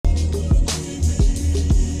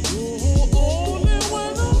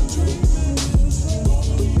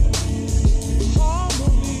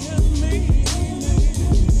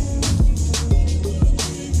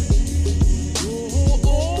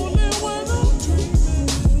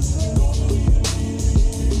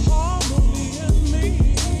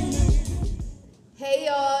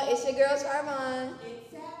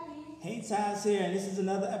Taz here, and this is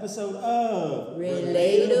another episode of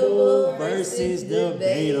Relatable versus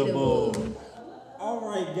Debatable. All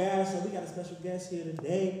right, guys, so we got a special guest here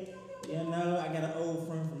today. You know, I got an old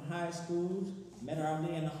friend from high school. Met her out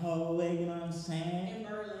there in the hallway, you know what I'm saying? In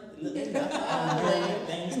Berlin.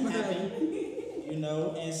 Things happen, you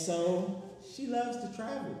know, and so she loves to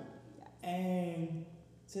travel. And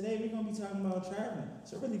today we're going to be talking about traveling.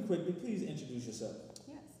 So really quickly, please introduce yourself.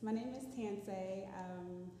 Yes, my name is Tansay.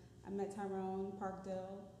 I met Tyrone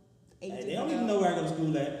Parkdale. Hey, they don't even know where I go to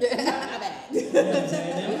school at. My bad. You know what I'm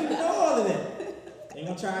saying? They don't even know all of that. They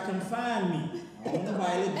gonna try to confine me. I don't know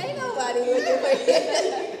nobody looking. Ain't nobody looking for you.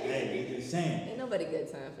 Hey, we just saying. Ain't nobody good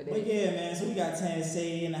time for But that. yeah, man, so we got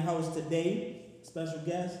Tansay in the house today. Special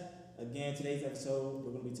guest. Again, today's episode,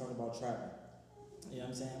 we're gonna be talking about traveling. You know what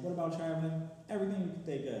I'm saying? What about traveling? Everything you can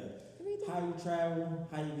think of. How you travel,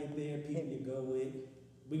 how you get there, people you go with.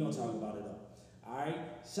 We're gonna talk about it all.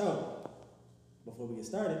 Alright, so before we get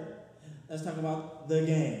started, let's talk about the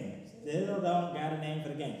game. Still don't got a name for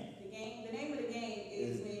the game. The name of the game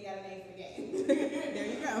is we ain't got a name for the game. There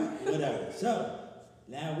you go. Whatever. So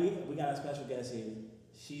now we got a special guest here.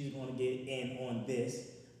 She's gonna get in on this.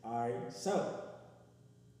 Alright, so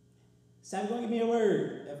Sam's gonna give me a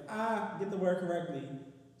word. If I get the word correctly,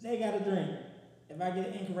 they got a drink. If I get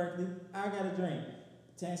it incorrectly, I got a drink.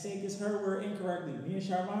 Tansay gets her word incorrectly. Me and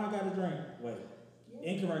Charvon got a drink. Wait,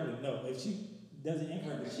 incorrectly. No, if she does it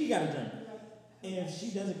incorrectly, she got a drink. If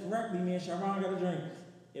she does it correctly, me and Charvon got a drink.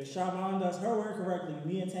 If Charvon does her word correctly,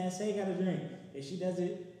 me and Tansay got a drink. If she does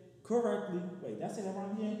it correctly, wait, did I say that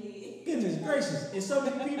wrong again? Goodness gracious, it's so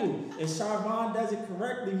many people. If Charvon does it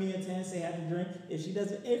correctly, me and Tansay have to drink. If she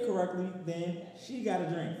does it incorrectly, then she got a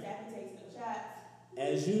drink. Jackie takes no shots.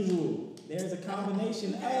 As usual, there's a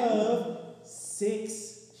combination of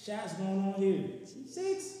 6 shots going on here.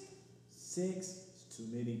 6? 6 is too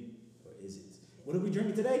many, or is it? What are we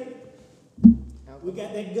drinking today? We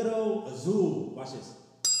got that good old Azul. Watch this.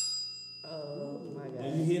 Oh my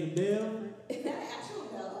When god. you hear the bell, Is that an actual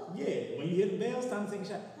bell? yeah, when you hear the bell, it's time to take a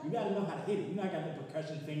shot. You gotta know how to hit it. You know I got the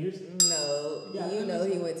percussion fingers. No, Yeah, you know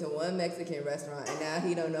he went to one Mexican restaurant and now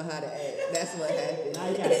he don't know how to act. That's what happened. Now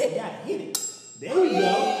you gotta hit it. There you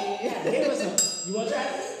go. Yeah, hit with some. You wanna try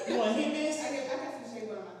it? You wanna hit this? I got some shade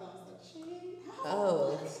on my thumbs. Like, shade? How?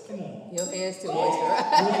 Oh, Come on. your hands too You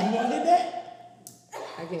moisturized. wanna hit that?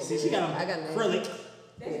 I can't See, do she it. got I got an acrylic.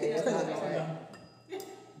 Yeah, that's not gonna work.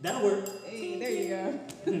 That'll work. Hey, there you go.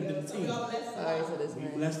 So we all blessed. Sorry to this We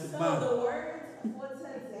man. bless the So bottom. the word for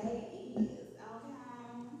today is, okay.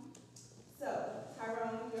 So,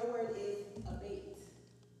 Tyrone, your word is abate.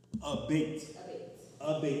 Abate. Abate.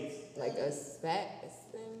 Abate. Like a spat.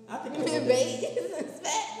 I think Bait. it's A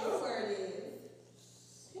spat. Your word is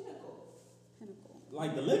pinnacle. Pinnacle.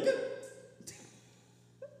 like the liquor.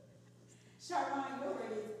 Charvon, your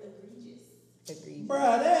word is egregious. Agreed.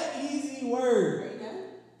 Bruh, that easy word. Are you done?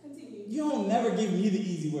 Continue. You don't never give me the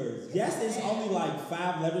easy words. Yes, there's only like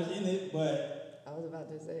 5 letters in it, but I was about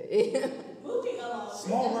to say. Moving along.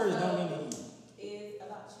 small words don't mean it easy. Is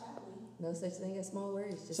about traveling. No such thing as small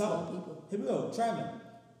words, just So, small people. here we go, traveling.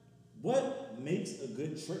 What makes a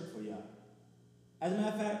good trip for y'all? As a matter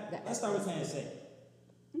of fact, let's start with Tansay.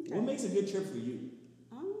 Okay. What makes a good trip for you?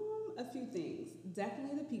 A few things.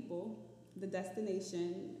 Definitely the people, the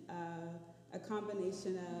destination, a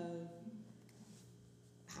combination of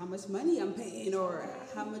how much money I'm paying or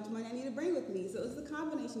how much money I need to bring with me. So it's a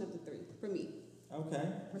combination of the 3 for me. Okay. What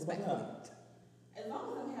about Respectfully. y'all? As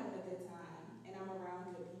long as I'm having a good time and I'm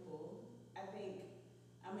around good people, I think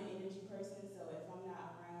I'm an energy person. So if I'm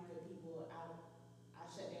not around good people, I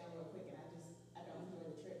shut down real quick and I don't enjoy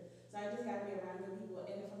the trip. So I just gotta be around good people.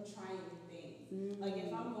 And if I'm trying new things, like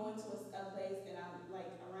if I'm going to a place and I'm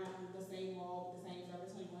like around the same wall with the same Forever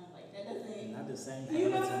 21, like that doesn't. Not the same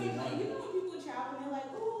You know Forever what I mean? Like, 21. you know when people travel and they're like,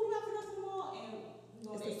 "Ooh, we have to go to the mall," and we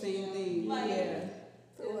go It's to the same H&M. thing. Like, Yeah.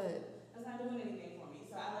 For what? That's not doing anything for me.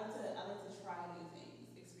 So I like to try new things,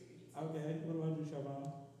 experience. Okay. What about you, Siobhan?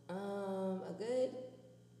 A good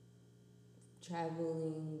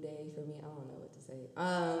traveling day for me. I don't know what to say.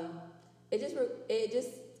 It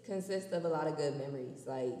just consists of a lot of good memories.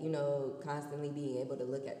 Like, you know, constantly being able to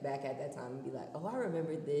look back at that time and be like, oh, I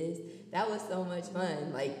remember this. That was so much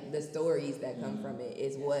fun. Like the stories that come from it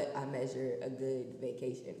is what I measure a good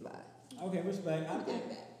vacation by. Okay, respect. I think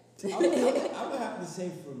I would have to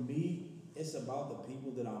say for me, it's about the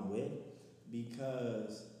people that I'm with,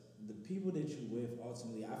 because the people that you're with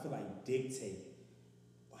ultimately, I feel like dictate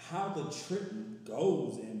how the trip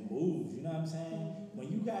goes and moves. You know what I'm saying?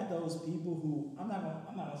 When you got those people who, I'm not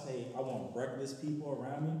gonna say I want reckless people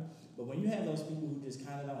around me, but when you have those people who just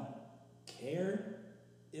kind of don't care,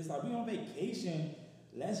 it's like we on vacation.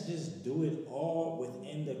 Let's just do it all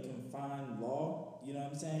within the confined law. You know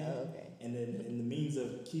what I'm saying? Oh, okay. And then in the means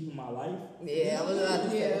of keeping my life. Yeah, I was about to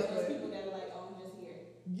say. Those people that are like, oh, I'm just here.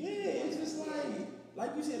 Yeah, it's just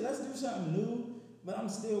like you said, let's do something new. But I'm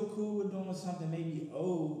still cool with doing something maybe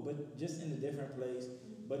old, but just in a different place.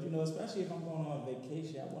 But especially if I'm going on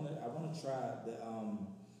vacation, I wanna try the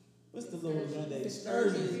what's the little joint that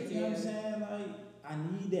excursions? You know what I'm saying? Like I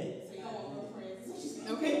need that. So you don't want no friends.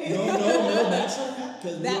 Okay. No, that's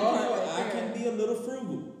because we That all part know right I there. can be a little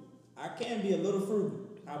frugal. I can be a little frugal.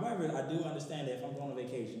 However, I do understand that if I'm going on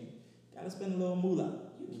vacation, gotta spend a little moolah.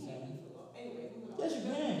 You know what I'm can't saying? be frugal. Anyway, moving on. Yes, you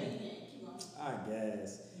can. Yeah, you can. Keep going. I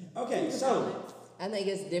guess. Okay, so I think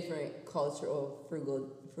it's different cultural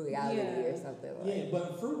frugality Yeah. or something like. yeah,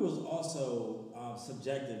 but frugal is also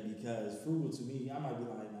subjective because frugal to me, I might be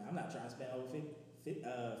like, man, I'm not trying to spend over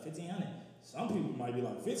 1,500. Some people might be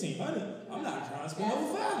like 1,500. I'm not trying to spend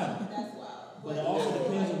over 500. That's wild. But it also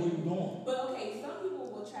depends on where you're going. But okay, some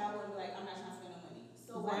people will travel and be like, I'm not trying to spend no money.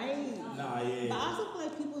 So why Right. would you come? Nah, But I yeah, also feel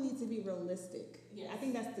like people need to be realistic. Yes. I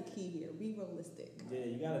think that's the key here. Be realistic. yeah.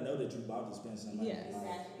 You gotta know that you're about to spend some money. Yes. Like,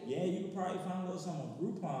 Exactly. yeah, you could probably find a little something on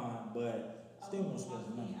Groupon, but still gonna spend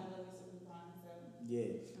some money. I love me some Groupon, so. Yeah.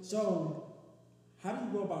 So, how do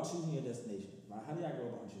you go about choosing your destination? Like, how do y'all go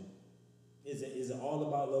about choosing? Is it all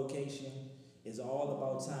about location? Is it all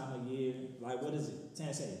about time of year? Like, what is it?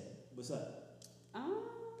 Tansay, what's up?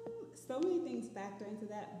 So many things factor into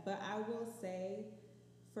that, but I will say,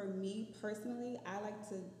 for me personally, I like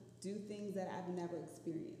to do things that I've never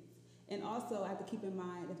experienced. And also, I have to keep in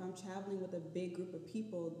mind, if I'm traveling with a big group of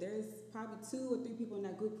people, there's probably 2 or 3 people in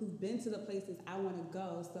that group who've been to the places I want to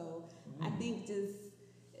go. So I think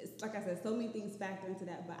it's, like I said, so many things factor into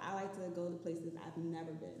that, but I like to go to places I've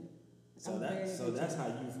never been. So I'm very that's how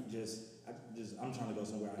adventurous. I'm trying to go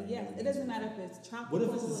somewhere I ain't Yeah, never it been doesn't to. matter if it's tropical. What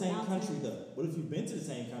if it's the same mountains. country though? What if you've been to the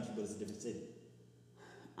same country but it's a different city?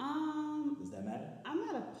 Does that matter? I'm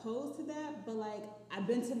not opposed to that, but like I've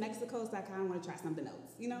been to Mexico, so I kind of want to try something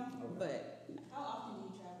else, you know. Okay. But How often do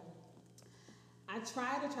you travel? I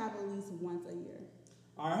try to travel at least once a year.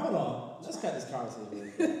 All right, hold on. Let's cut this conversation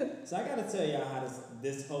real quick. So I gotta tell y'all how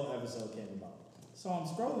this whole episode came about. So I'm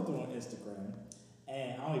scrolling through on Instagram,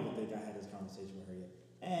 and I don't even think I had this conversation with her yet.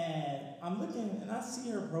 And I'm looking, and I see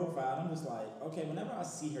her profile, and I'm just like, okay, whenever I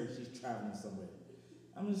see her, she's traveling somewhere.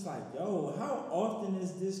 I'm just like, yo, how often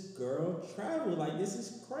is this girl travel? Like, this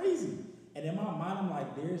is crazy. And in my mind, I'm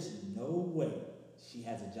like, there's no way she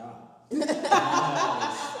has a job.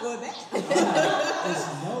 Well, that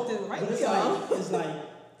It's no, Just right but here. it's like,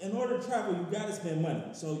 in order to travel, you gotta spend money.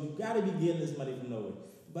 So you gotta be getting this money from nowhere.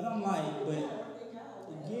 But I'm like,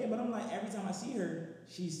 but I'm like, every time I see her,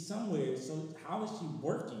 she's somewhere. So how is she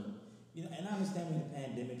working? You know, and I understand we're in the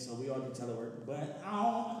pandemic, so we all do telework.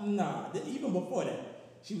 But even before that,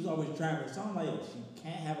 she was always traveling. So I'm like, she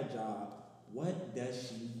can't have a job. What does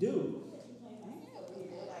she do?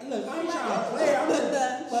 Look, I ain't trying to play. I'm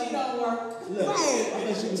just, She don't work. Look, Right. I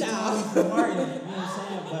think she was Job. talking for Martin, you know what I'm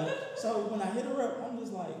saying? But so when I hit her up, I'm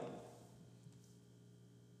just like,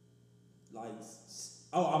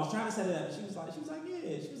 oh, I was trying to set it up. She was like,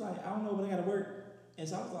 yeah. She was like, I don't know, but I gotta work. And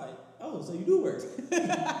so I was like, oh, so you do work? You know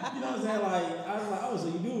what I'm saying? Like, I was like, oh, so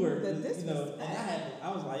you do work? The You know, and I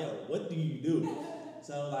was like, yo, what do you do?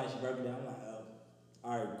 So like, she broke it down. I'm like, oh,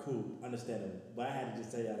 all right, cool, understandable. But I had to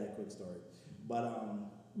just tell y'all that quick story.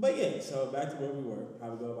 But yeah, so back to where we were, how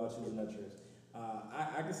we go about choosing our trips.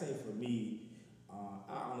 I can say for me,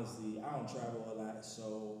 I honestly, I don't travel a lot,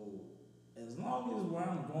 so as long as where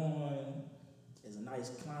I'm going is a nice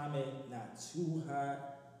climate, not too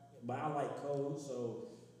hot, but I like cold, so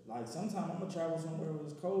like sometimes I'm gonna travel somewhere where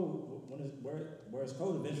it's cold, where it's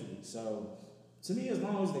cold eventually. So to me, as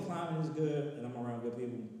long as the climate is good and I'm around good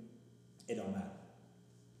people, it don't matter.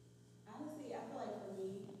 Honestly, I feel like for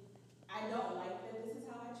me, I don't like that this is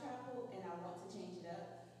how I travel, and I want to change it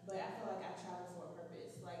up. But I feel like I travel for a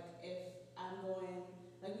purpose. Like if I'm going,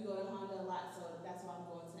 like we go to Honda a lot, so that's why I'm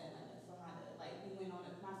going to Atlanta for Honda. Like we went on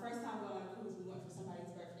my first time going on a cruise, we went for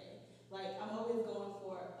somebody's birthday. Like I'm always going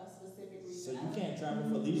for a specific So reason. you can't travel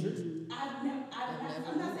for leisure? I'm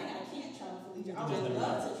not saying I can't travel for leisure. I You just would never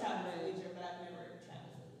love have. to travel for leisure, but I've never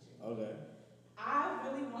traveled for leisure. Okay. I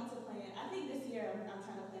really want to plan. I think this year I'm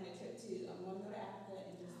trying to plan a trip too. I'm going to go to Africa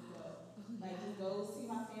and just go, like just go see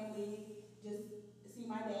my family, just see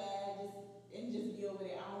my dad, and just be over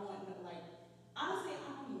there. I don't want like honestly, I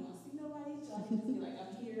don't even want to see nobody, so I can just be like,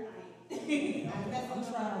 I'm here. I'm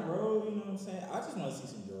trying to roll, you know what I'm saying? I just want to see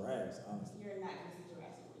some giraffes, honestly. You're not gonna see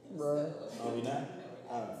Jurassic World. Right. Oh, we not? No,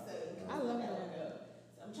 we're not. So I love I that. don't know.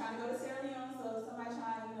 So I'm I'm trying to go to Sierra Leone, so if somebody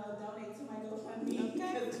trying to, donate to my GoFundMe.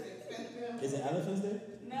 Okay. Because it's expensive. Is it elephants there?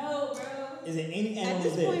 No, bro. Is it any At animals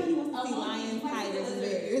this there? point, he wants to A see monkey. lions, He might see tigers, and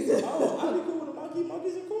lizards. bears. Oh, I'll be cool with a monkey.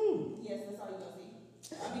 Monkeys are cool. Yes, that's all you're gonna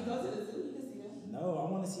see. I mean, go to the zoo, you can see them. No,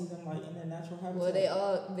 I want to see them like in their natural habitat. Well, they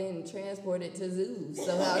all been transported to zoos,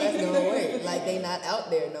 so how that's gonna work? Like they not out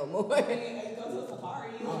there no more. I mean, go to a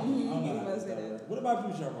safari. I don't know how Most that of it. works. What about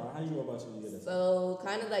you, Sharma? How you go about you? So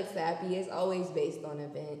kind of like Sappy, it's always based on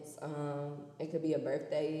events. It could be a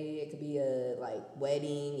birthday, it could be a like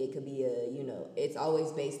wedding, it could be a it's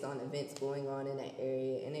always based on events going on in that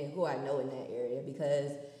area, and then who I know in that area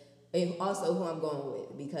because, and also who I'm going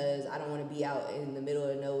with because I don't want to be out in the middle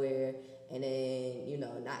of nowhere and then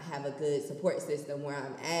not have a good support system where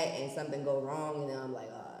I'm at and something go wrong and then I'm like,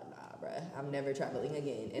 bruh, I'm never traveling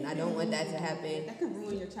again. And I don't want that to happen. That could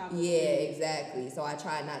ruin your childhood. Yeah, exactly. So I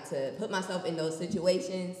try not to put myself in those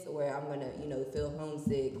situations where I'm going to, feel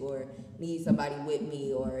homesick or need somebody with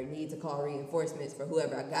me or need to call reinforcements for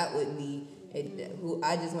whoever I got with me.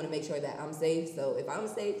 I just want to make sure that I'm safe. So if I'm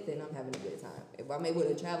safe, then I'm having a good time. If I'm able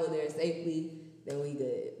to travel there safely, then we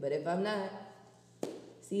good. But if I'm not,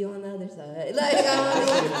 see you on the other side. Like, I don't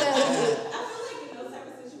know what to tell you. I feel like in those type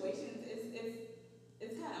of situations,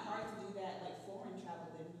 it's kind of hard to do that, like foreign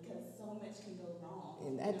traveling, because so much can go wrong.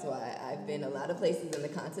 And that's why I've been a lot of places in the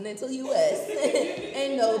continental U.S.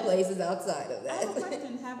 and no places outside of I have a that.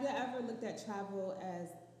 question. Have you ever looked at travel as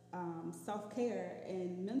self-care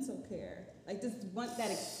and mental care? Like just want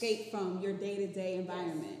that escape from your day-to-day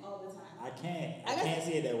environment. Yes, all the time. I can't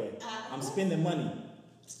see it that way. I'm spending money.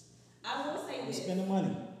 I will say I'm this. spending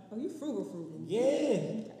money. Oh, you frugal.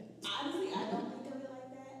 Yeah. Honestly, I don't think of it like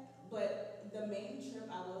that. But the main trip,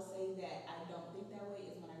 I will say that I don't think that way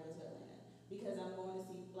is when I go to Atlanta because I'm going to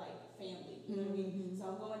see like family. You know what I mean? So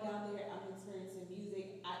I'm going down there. I'm experiencing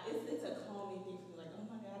music. It's a calming thing for me. Like, oh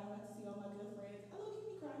my God, I'm about to see all my good friends. I look at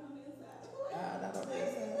me crying on the inside. Not on the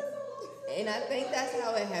inside. And I think that's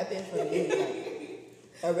how it happened for me.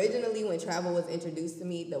 Like, originally, when travel was introduced to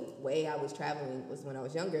me, the way I was traveling was when I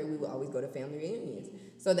was younger, we would always go to family reunions.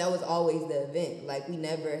 So that was always the event. Like, we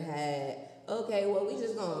never had, okay, well, we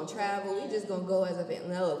just gonna travel, we just gonna go as a family.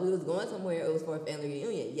 No, if we was going somewhere, it was for a family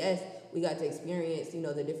reunion. Yes, we got to experience,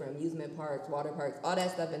 the different amusement parks, water parks, all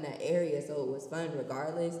that stuff in that area, so it was fun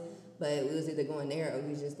regardless. But we was either going there or we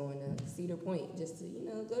was just going to Cedar Point just to,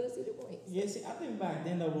 go to Cedar Point. Yeah, see, I think back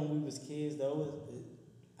then, though, when we was kids, though,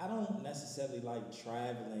 I don't necessarily like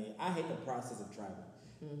traveling. I hate the process of traveling.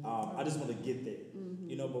 I just want to get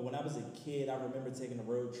there, but when I was a kid, I remember taking the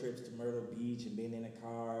road trips to Myrtle Beach and being in a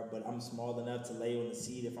car, but I'm small enough to lay on the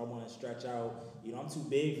seat if I want to stretch out. I'm too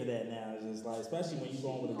big for that now. It's just like, especially when you're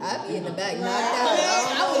going with a group. I'd be in the back, Right. knocked out.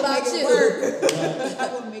 I don't know about you.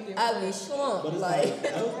 I will make it I'd be work. swamped. But it's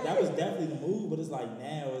Like, that was definitely the move. But it's like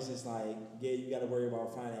now it's just like, yeah, you got to worry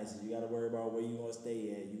about finances. You got to worry about where you gonna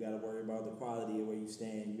stay at. You got to worry about the quality of where you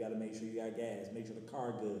stand. You got to make sure you got gas. Make sure the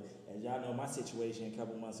car good. As y'all know, my situation a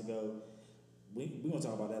couple months ago. We gonna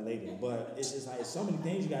talk about that later. But it's just like so many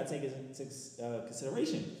things you got to take into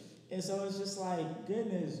consideration. And so it's just like,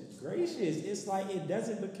 goodness gracious, it's like it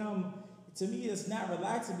doesn't become, to me, it's not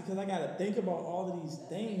relaxing because I got to think about all of these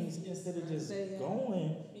things instead of just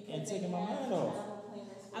going and taking my mind off.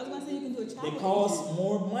 I was gonna say you can do a travel. It costs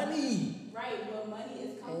more money. Right, but money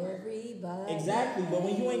is comfort. everybody. Exactly, but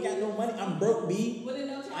when you ain't got no money, I'm broke, B. With a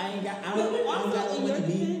no I don't got Also, no in your money,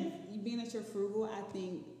 B. defense, you being that you're frugal, I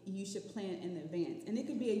think you should plan in advance, and it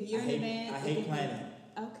could be a year in advance. I It hate could be- planning.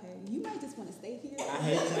 Okay, you might just want to stay here. I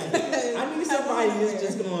hate planning. I need somebody that's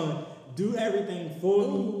just gonna do everything for me,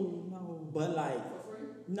 Ooh, no. but like, For free?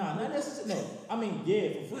 no, not necessarily. No, I mean, yeah,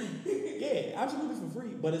 for free. Yeah, absolutely for free.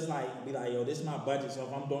 But it's like, be like, yo, this is my budget. So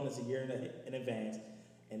if I'm doing this a year in advance,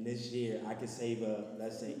 and this year I could save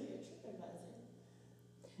let's say.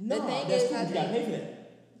 The No, thing that's is, cool. I You gotta think- pay for that.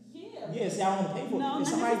 Yeah. Yeah, see, I want to pay for it. No, If not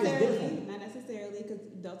somebody just did it for necessarily. me. Not necessarily, because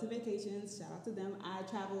Delta Vacations, shout out to them. I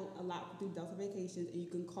travel a lot through Delta Vacations, and you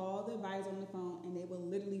can call the advisor on the phone, and they will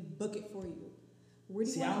literally book it for you. Where do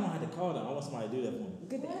you See, I don't want know how to call them. I want somebody to do that for me.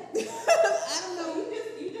 Good. What? I don't know.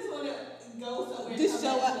 You just want to go somewhere. Just and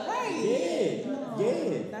come show back up, to the- right? Yeah, No.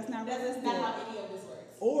 yeah. That's not That's realistic. not how any of this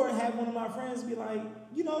works. Or have one of my friends be like, So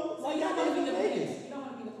like you y'all don't want to be did the in planner. Vegas. You don't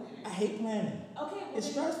want to be the planner. I hate planning. Okay, well It's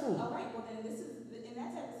then, stressful. All right, well then this is in that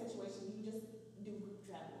type of situation. You just do group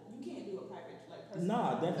travel. You can't do a private personal.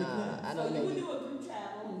 Nah, definitely Nah, can't. I So don't you know. would do a group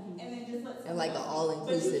travel and then just let. And like the someone else-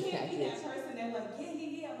 all-inclusive But you can't be package. that person that like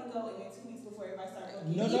I'm gonna go, and then 2 weeks before everybody starts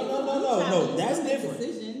going. No, Even no, for no, group no, travel, no. you That's can make different.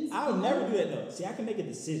 decisions. I'll never do that. No. See, I can make a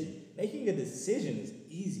decision. Making a decision is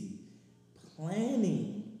easy.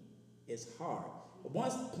 Planning is hard.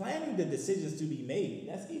 Once planning the decisions to be made,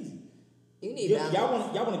 that's easy. You need balance.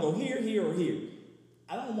 Y'all want to go here, here, or here.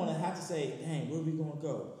 I don't want to have to say, dang, where are we going to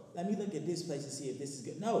go? Let me look at this place and see if this is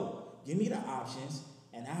good. No, give me the options,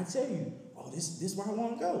 and I'll tell you, oh, this is where I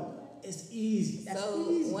want to go. It's easy. That's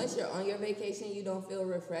easy. Once you're on your vacation, you don't feel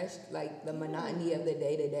refreshed. Like the monotony of the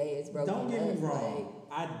day to day is broken. Don't get me up, wrong.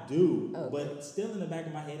 I do. Okay. But still in the back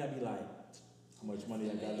of my head, I'd be like, how much money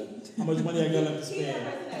I got left? How much money I got left to spend?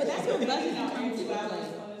 But that's where budgeting comes into $2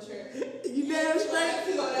 play. on the trip. You damn straight.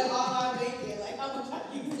 You go that all on bacon. Like, how much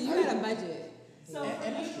are you? So you got a budget. So And for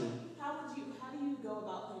that's you, true. how do you go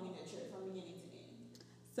about planning a trip from beginning to end?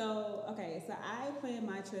 So, okay, so I plan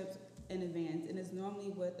my trips in advance, and it's normally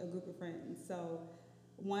with a group of friends. So,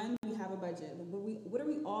 one, we have a budget. What are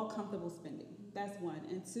we all comfortable spending? That's one.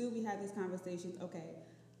 And two, we have these conversations. Okay,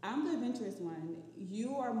 I'm the adventurous one.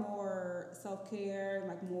 You are more self-care,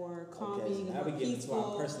 like more calming, Okay, so now more we get into our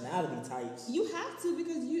peaceful. personality types. You have to,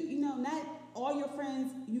 because you know not all your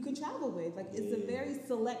friends you can travel with. Like it's a Yeah. very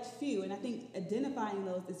select few, and I think identifying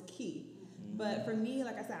those is key. But for me,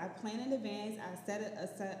 like I said, I plan in advance. I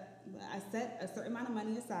set a certain amount of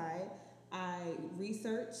money aside. I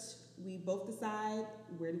research. We both decide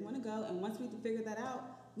where do we want to go, and once we figure that out,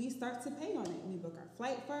 we start to pay on it. We book our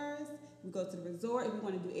flight first. We go to the resort. If we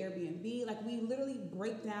want to do Airbnb, like we literally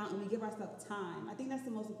break down and we give ourselves time. I think that's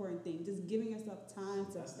the most important thing. Just giving yourself time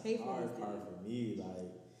to That's pay the for hard these part things. for me.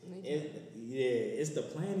 Like, Like, it's the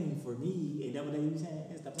planning for me. Is that what they be saying?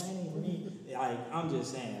 It's the planning for me. Like, I'm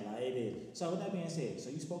just saying, like, it is. So with that being said, so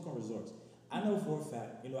you spoke on resorts. I know for a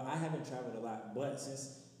fact, I haven't traveled a lot, but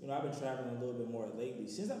since, I've been traveling a little bit more lately.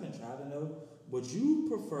 Since I've been traveling though, would you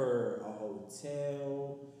prefer a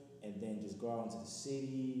hotel and then just go out into the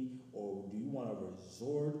city, or do you want a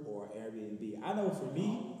resort or Airbnb? I know for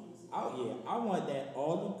me, I want that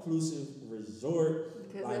all-inclusive resort,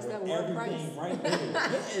 Because like that's with that one everything price. right there.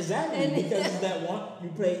 Yeah, exactly, because it's that one you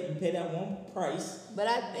pay that one price But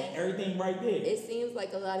I and think everything right there. it seems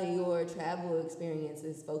like a lot of your travel experience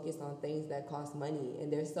is focused on things that cost money,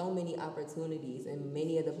 and there's so many opportunities in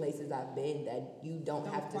many of the places I've been that you don't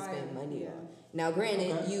have to spend require- money yeah. on. Now,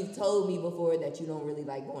 granted, Okay. you've told me before that you don't really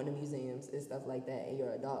like going to museums and stuff like that in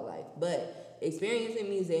your adult life, but experiencing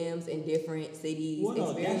museums in different cities, Well,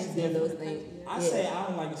 no, that's experiencing those different. things. I yeah. say I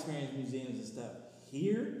don't like experiencing museums and stuff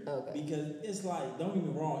here Okay. because it's like, don't get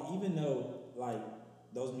me wrong, even though like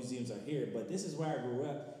those museums are here, but this is where I grew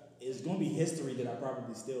up. It's going to be history that I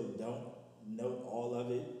probably still don't know all of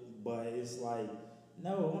it, but it's like,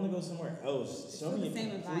 no, I want to go somewhere else. Show Still me the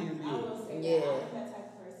same environment. I will say Yeah. that I'm that type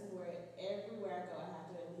of person where everywhere I go, I have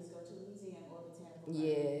to at least go to a museum or botanical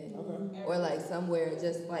garden. Yeah. Okay. Or like somewhere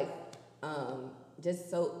just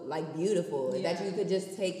so like beautiful that Yeah. you could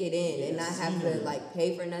just take it in and Yeah, not have scenery. to like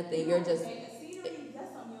pay for nothing. You You're don't have just to pay- scenery,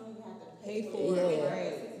 that's something you don't even have to Pay pay for. for. Yeah. You can Right.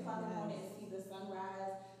 at 6 o'clock in the morning and see the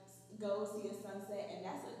sunrise, go see a sunset, and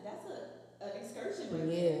that's a excursion right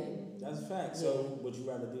Yeah. there. That's a fact. So, would you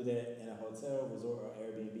rather do that in a hotel, resort, or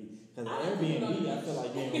Airbnb? Because I like Airbnb, it on the I feel beach.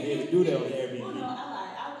 like you ain't gonna be able to do that on the Airbnb. Well, no, I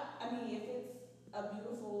lied. I mean, if it's a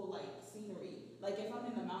beautiful like scenery, like if I'm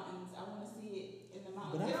in the mountains, I want to see it in the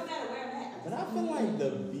mountains. But It don't matter where I'm at. But I feel like the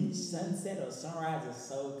beach sunset or sunrise is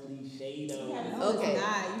so cliche though. You haven't No, Okay. it's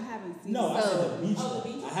not. You haven't seen No, it. I said So- the beach. Oh, the though.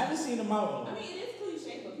 beach. I haven't seen the mountain. I mean, it is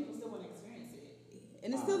cliche, but people still want to experience it.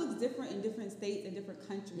 And it still looks different in different states and different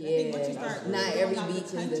countries. I Yeah. think once you start Not going every out beach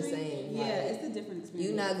is the country, same. Yeah, Like, it's a different experience.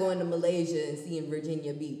 you're not going to Malaysia and seeing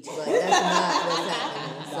Virginia Beach. Like that's not what's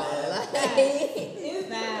happening. So like It's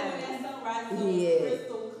bad. different when that sunrise is Yeah.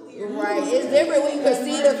 crystal clear. right. It's different when you can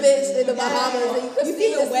see the fish in the Bahamas and you can You see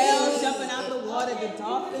see the whales sea. jumping out the water, the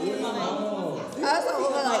dolphins. Yeah. Oh. I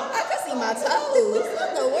was like, I can see my toes. What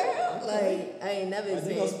in the world? Like I ain't never I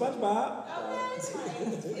think of seen. SpongeBob.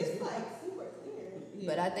 Okay, it's like super clear.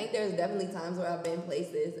 But I think there's definitely times where I've been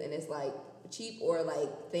places and it's like cheap or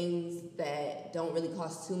like things that don't really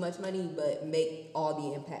cost too much money but make all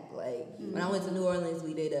the impact. Like when I went to New Orleans,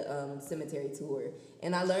 we did a cemetery tour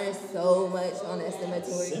and I learned so much on that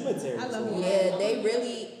cemetery. Cemetery. I love tour. Yeah, they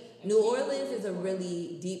really. New Orleans is a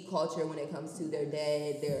really deep culture when it comes to their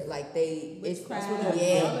dead. They're like they. It's Witchcraft.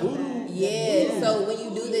 yeah. That voodoo. Yeah, so when you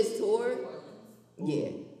do this tour, New yeah.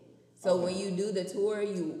 So when you do the tour,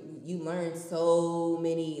 you learn so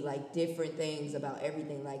many like different things about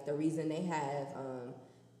everything. Like the reason they have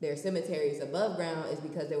their cemeteries above ground is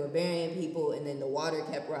because they were burying people, and then the water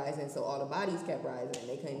kept rising, so all the bodies kept rising, and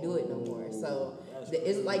they couldn't do it no more. So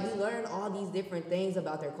it's like you learn all these different things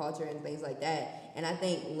about their culture and things like that. And I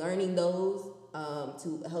think learning those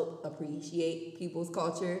to help appreciate people's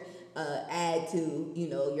culture add to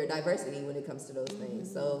your diversity when it comes to those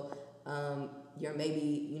things. So you're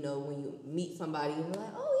maybe, you know, when you meet somebody, you're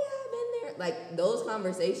like, oh yeah, I've been there. Like those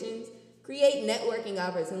conversations create networking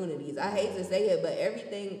opportunities. I hate to say it, but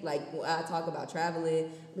everything, like when I talk about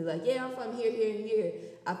traveling, be like, yeah, I'm from here, here, and here.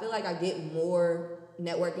 I feel like I get more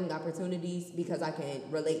networking opportunities because I can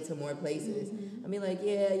relate to more places. I mean, like,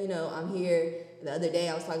 yeah, you know, I'm here. The other day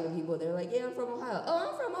I was talking to people, they're like, yeah, I'm from Ohio. Oh,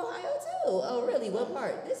 I'm from Ohio too. Oh, really? What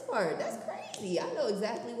part? This part. That's crazy. I know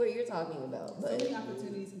exactly what you're talking about. So But many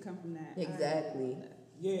opportunities can come from that. exactly.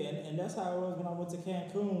 Yeah, and that's how it was when I went to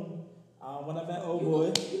Cancun. When I met old You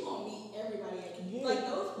boy. gonna meet everybody at Yeah. like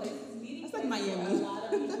those places. Meeting It's like places Miami. for a lot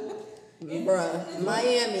of people. Bruh,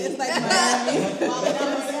 Miami. It's like Miami.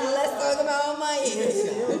 Let's talk about It's Miami.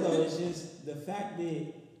 still though, it's just the fact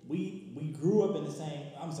that we grew up in the same.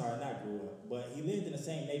 I'm sorry, not grew up, but he lived in the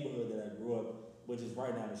same neighborhood that I grew up, which is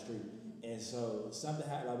right down the street. And so something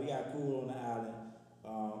happened. Like we got cool on the island.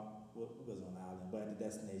 We was on the island, but at the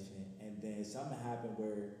destination, and then something happened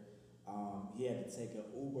where he had to take an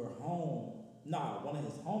Uber home. Nah, one of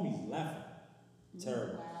his homies left him.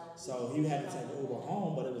 Terrible. Wow. So he had to take an Uber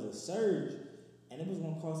home, but it was a surge, and it was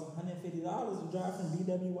gonna cost $150 to drive from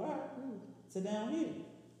BWI to down here.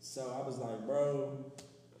 So I was like, bro,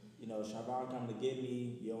 you know, Siobhan coming to get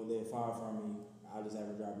me. You don't live far from me. I'll just have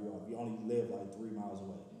her drop you off. You only live like 3 miles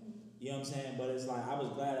away. You know what I'm saying? But it's like I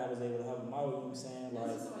was glad I was able to help him out. You know what I'm saying? Like,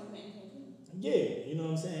 This is someone you met in Cancun. yeah, you know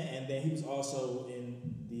what I'm saying. And then he was also in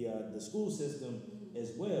the school system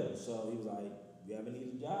as well. So he was like, you ever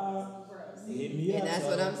need a job? Gross. Hit me up. And that's So-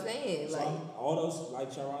 what I'm saying. so Like, all those,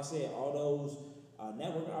 like Sharon said, all those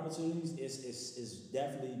networking opportunities is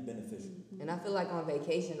definitely beneficial. and I feel like on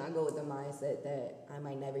vacation, I go with the mindset that I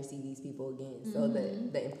might never see these people again. So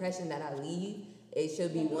the impression that I leave, it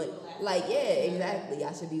should be one, like, yeah, exactly.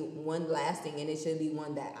 I should be one lasting, and it should be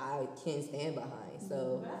one that I can stand behind.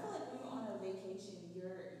 So But I feel like when you're on a vacation,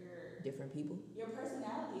 your different people. your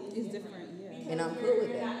personality is It's different. different, yeah. Because And I'm you're, cool with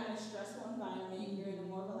you're that. not in a stressful environment. You're in a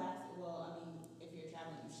more relaxed. Well, I mean, if you're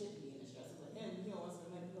traveling, you should be in a stressful. But him, you don't want to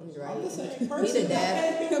spend money. Right. I'm the same He the person.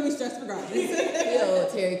 dad. You're gonna be stressed regardless.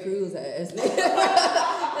 Yo, Terry Crews ass. So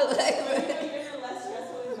Like, you're in a less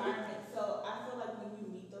stressful environment. So I feel like when you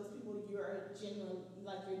meet those people, you're genuine,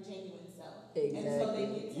 like your genuine self. And so they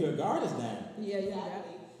get to Your guard is down. Yeah, yeah,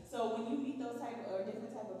 exactly. So when you meet those type or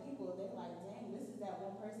different type of people, they're like, dang, this is that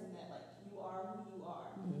one person that like you are who you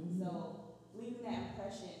are. So leaving that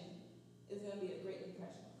impression is gonna be a great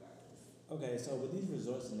impression regardless. Okay, so with these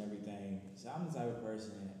resorts and everything, so I'm the type of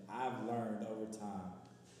person I've learned over time.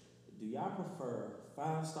 Do y'all prefer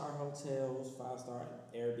 5-star hotels, 5-star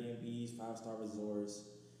Airbnbs, 5-star resorts,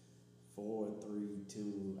 4, 3,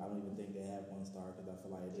 2? I don't even think they have 1 star because I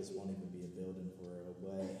feel like it just won't even be a building for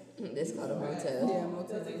real. But this called a motel. Yeah,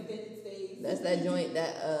 motel. Those extended stays. That's that joint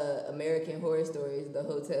that American Horror Stories, the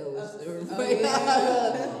hotel was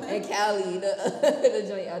in Cali, the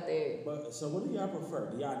joint out there. But so what do y'all prefer?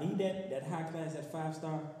 Do y'all need that high class at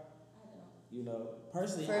 5-star? I don't. You know,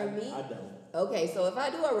 personally, For me? I don't. Okay, so if I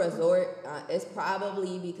do a resort, it's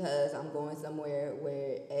probably because I'm going somewhere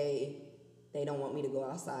where they don't want me to go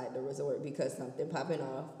outside the resort because something popping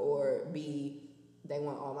off, or B, they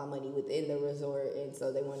want all my money within the resort, and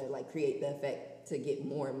so they want to like create the effect to get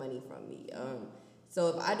more money from me. So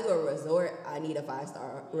if I do a resort, I need a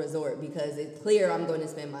 5-star resort because it's clear I'm going to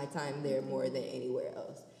spend my time there more than anywhere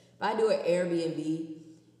else. If I do an Airbnb,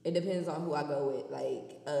 it depends on who I go with,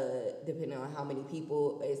 like, depending on how many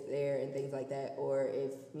people is there and things like that, or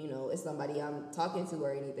if, you know, it's somebody I'm talking to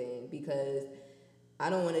or anything, because I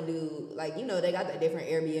don't want to do, like, you know, they got the different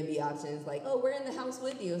Airbnb options, like, oh, we're in the house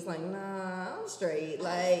with you. It's like, nah, I'm straight.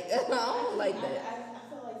 Like, I don't like that. I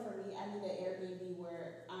feel like for me, I need an Airbnb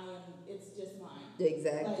where it's just mine.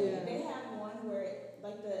 Exactly. Like, they have one where,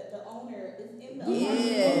 like, the owner is in the Yeah.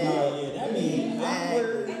 apartment. Oh, yeah, that means Exactly.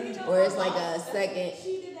 awkward. And you know, Or it's my like a boss, second.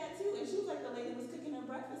 She did that too, and she was like, the lady was cooking her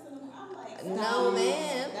breakfast, and I'm like, No,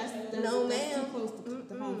 ma'am. That's No, that's ma'am. too close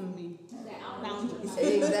to home for me. Boundaries.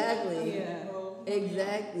 Exactly. Yeah.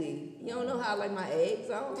 Exactly. You don't know how I like my eggs.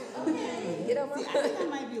 I don't, get on See, my I think I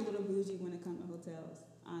might be a little bougie when it comes to hotels,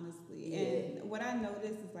 honestly. Yeah. And what I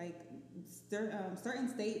noticed is like certain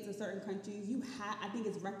states or certain countries, I think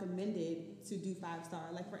it's recommended to do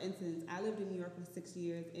 5-star. Like for instance, I lived in New York for 6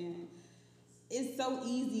 years, and it's so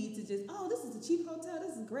easy to just, oh, this is a cheap hotel,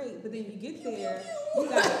 this is great. But then you get there,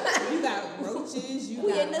 you got roaches, you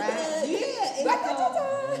We got in the rats. hood. Yeah, and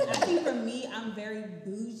so I think for me, I'm very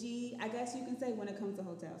bougie. I guess you can say when it comes to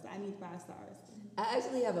hotels, I need 5 stars. I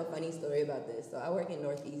actually have a funny story about this. So I work in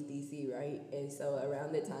Northeast DC, right? And so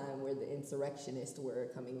around the time where the insurrectionists were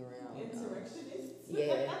coming around, Insurrectionists?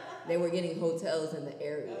 yeah, they were getting hotels in the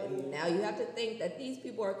area. Now you have to think that these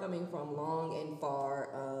people are coming from long and far,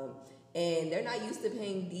 and they're not used to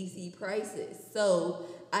paying DC prices. So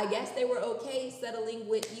I guess they were okay settling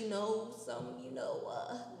with, some,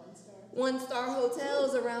 one-star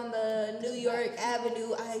hotels around the New York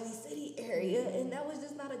Avenue, Ivy City area, and that was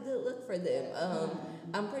just not a good look for them.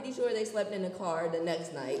 I'm pretty sure they slept in a car the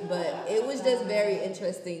next night, but it was just very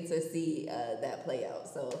interesting to see that play out.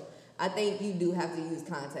 So I think you do have to use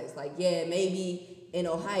context. Like, yeah, maybe in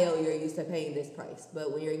Ohio you're used to paying this price,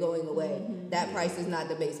 but when you're going away, that price is not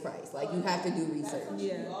the base price. Like, you have to do research. That's something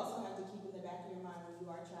you also have to keep in the back of your mind when you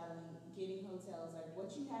are traveling, getting hotels. Like,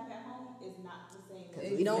 what you have at home is not the same.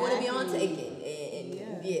 Because we don't want to be on taking,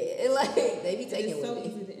 and like they be taking It's so with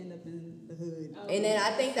me. easy to end up in the hood. And then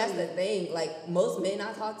I think that's the thing. Like, most men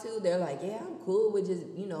I talk to, they're like, yeah, I'm cool with just,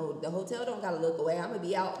 the hotel don't gotta look away. I'm gonna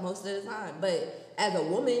be out most of the time. But as a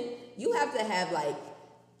woman, you have to have like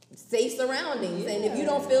safe surroundings. And if you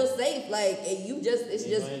don't feel safe, like it's You're just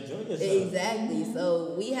gonna enjoy yourself. exactly.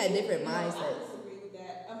 So we had different I mindsets. disagree with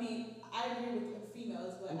that. I mean, I agree with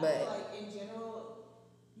females, but I But- feel like in general,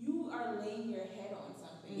 you are laying your head on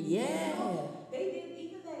something. Yeah. They did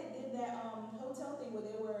that hotel thing where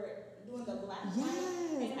they were doing the black light.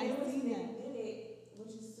 Yes, And I they seen that. did it,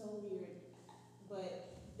 which is so weird.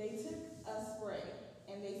 But they took a spray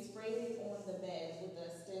and they sprayed it on the bed with a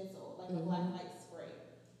stencil, like a black light spray.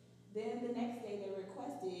 Then the next day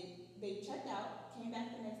they checked out, came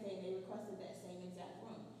back the next day and they requested that same exact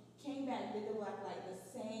room. Came back, did the black light, the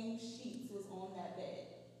same sheets was on that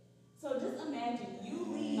bed. So just imagine you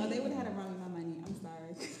leave. Oh, they would have had to run me my money. I'm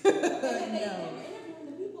sorry. And then they No. were interviewing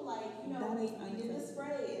the people like, That is we did the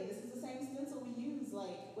spray and this is the same stencil we use,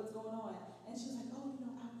 like, what's going on? And she was like, oh,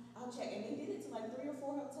 I'll check. And they did it to like 3 or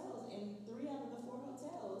 4 hotels, and 3 out of the 4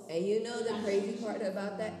 hotels. And the crazy part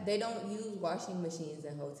about that, they don't use washing machines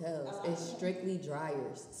in hotels. It's strictly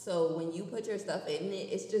dryers. So when you put your stuff in it,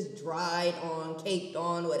 it's just dried on, caked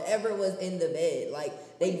on, whatever was in the bed. Like,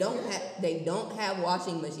 they don't have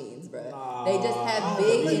washing machines, bro. They just have I don't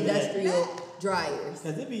big believe that. industrial dryers.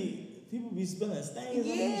 Cause people be spilling stains on these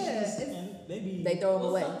Yeah, sheets, and They throw them Well,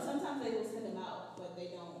 away. sometimes they will send them out, but they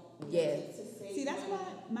don't. Yeah. To save See, that's money. why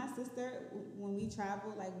my sister, when we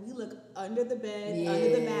travel, like, we look under the bed, Yeah. under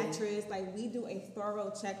the mattress. Like, we do a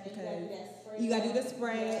thorough check And because you gotta do the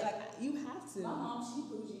spray. Yeah. Like, you have to. My mom, she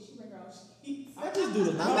bougie. She bring her own sheets. I just do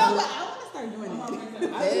the You know comfort. what? I want to start doing My mom that.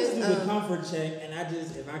 brings her I just do the There's, comfort check, and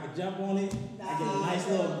if I could jump on it, I get a nice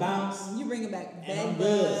little bounce. You bring it back. And I'm bed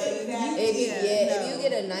good. bugs. Exactly. If you no.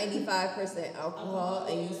 get a 95% alcohol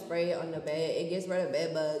and you spray it on the bed, it gets rid of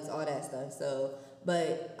bed bugs, all that stuff. So,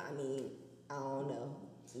 but I mean, I don't know.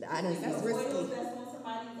 I done That's seen risky. Oils that's on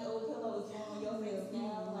somebody's old pillow is going on your face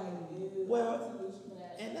now. Like, ew. Well, I'm too bougie for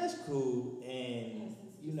that. And that's cool. And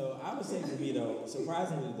I would say for me though,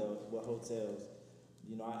 surprisingly though, with hotels,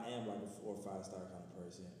 I am like a 4 or 5 star kind of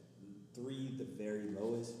person. 3 the very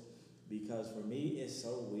lowest, because for me it's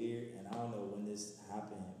so weird, and I don't know when this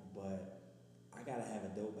happened, but I gotta have a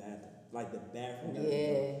dope bathroom. Like, the bathroom gotta be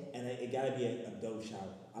dope, and it gotta be a dope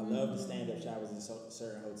shower. I love the stand up showers in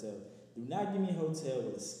certain hotels. Do not give me a hotel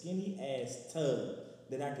with a skinny ass tub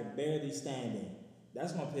that I can barely stand in.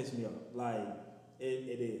 That's gonna piss me off. Like,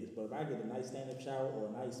 it is. But if I get a nice stand up shower or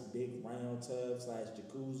a nice big round tub /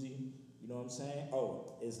 jacuzzi, you know what I'm saying?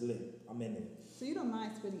 Oh, it's lit. I'm in it. So you don't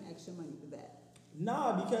mind spending extra money for that?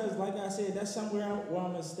 Nah, because like I said, that's somewhere where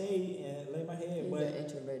I'm gonna stay and lay my head. He's But an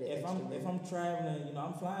introverted if extrovert. I'm traveling,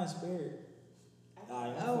 I'm flying Spirit.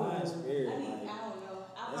 I'm Oh. flying Spirit. I like, don't know.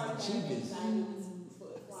 I that's already the have cheapest. anxiety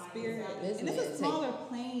with flying. Spirit. This And it's man a smaller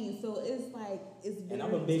plane, so it's like, it's very and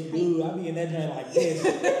I'm a big tight. dude. I be in that joint like this.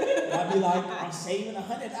 And I be like, I'm saving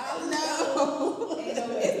 $100. No.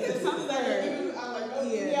 It's the comfort. I'm like, oh,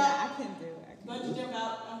 Yeah, yeah. I can't do it. I can't. Bungee jump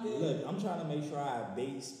out. I'm good. Look, I'm trying to make sure I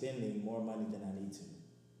bait spending more money than I need to.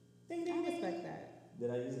 Ding, ding, I ding. respect that.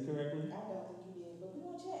 Did I use it correctly? I don't think you did, but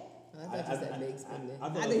we're gonna check. I thought you said big spending. I I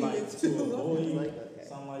thought think it you was did like too. to avoid Like, okay.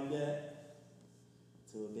 something like that.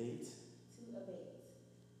 To abate. To abate.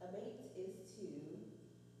 Abate is to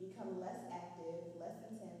become less active, less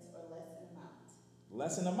intense, or less in amount.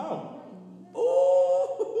 Less in amount.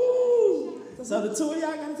 Ooh. So the 2 of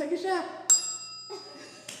y'all gotta take a shot.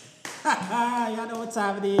 Y'all know what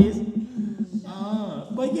time it is.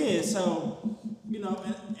 But yeah, so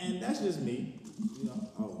and that's just me.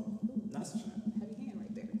 Oh, that's a shot. Heavy hand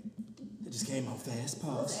right there. It just came out fast.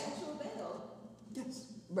 What's Pause. the actual bell? Yes.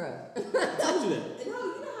 Bruh. I told you that. No, you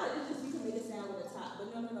know how it just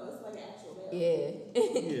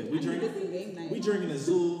Yeah, we drink. This is game night. We drinking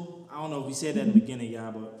Azul. I don't know if we said that in the beginning,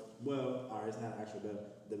 y'all, but alright, it's not actual bell.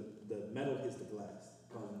 The metal hits the glass.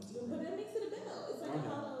 But that makes it a bell. It's like Okay. a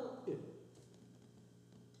hollow. Yeah.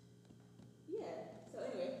 Yeah. So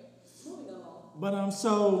anyway, moving along. But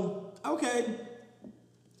so okay.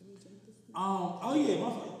 Oh yeah, my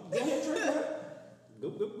fault. Go ahead, drink that.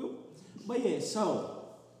 Go. But yeah, so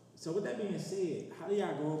with that being said, how do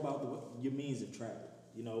y'all go about your means of travel?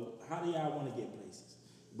 You know, how do y'all want to get places?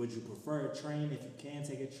 Would you prefer a train if you can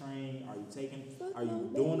take a train? Are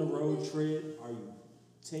you doing a road trip? Are you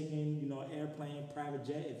taking, airplane, private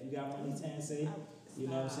jet if you got money, say? You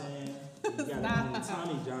know what I'm saying? You got a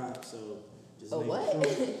Tommy job, so just make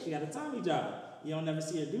sure she got a Tommy job. You don't never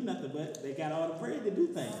see her do nothing, but they got all the bread to do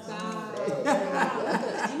things. Stop.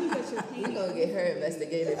 You gonna get her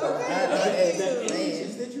investigated for The image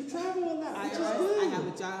is that you travel a lot, which is good. I have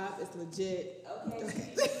a job. It's legit.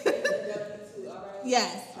 Okay. W2, all right?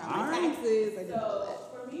 Yes. All right. Taxes. I do all So that.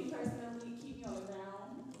 for me personally, keep me on the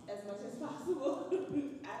ground as much as possible.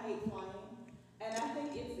 I hate flying, and I think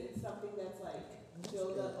it's something that's like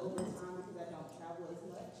built up over time because I don't travel as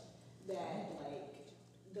much. That like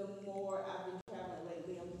the more I've been traveling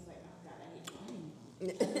lately, I'm just like, oh God, I hate flying.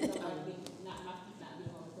 So like my feet not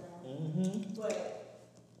being on the ground. Mm-hmm. But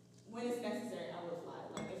when it's necessary, I will fly.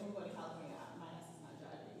 Like if I'm going to California, my ass is not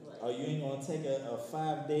driving. Like, Oh, you ain't gonna take a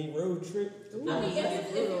 5-day road trip? I mean,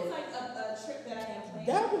 if it's like a trip that I am planning,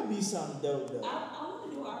 That would be something dope, though. I want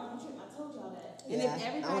to do an RV trip. I told y'all that. And Yeah, if I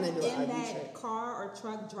everybody wanna do an in RV that trip. car or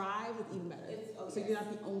truck drives, it's even better. It's okay. So you're not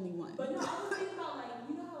the only one. But no, I was thinking about like,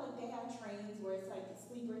 you know how like they have trains where it's like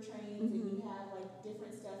sleeper trains and you have like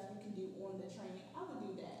different stuff you can do on the train. I would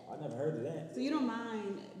do that. I never heard of that. So you don't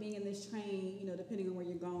mind being in this train, depending on where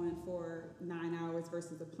you're going for 9 hours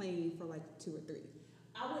versus a plane for like 2 or 3.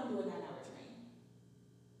 I wouldn't do a 9-hour train.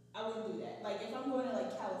 I wouldn't do that. Like if I'm going to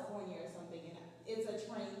like California or something and it's a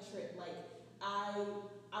train trip, like I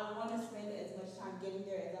want to spend as much time getting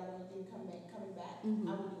there as I want to do coming back.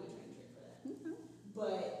 I would do a train trip for that. Okay.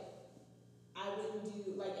 But I wouldn't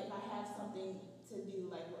do, like, if I have something to do,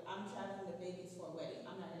 like, I'm traveling to Vegas for a wedding,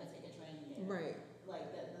 I'm not going to take a train there. Right.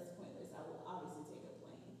 Like, that's pointless. I will obviously take a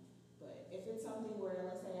plane. But if it's something where,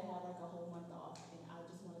 let's say I have, like, a whole month off and I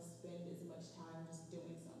just want to spend as much time just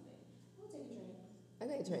doing something, I'll take a train. I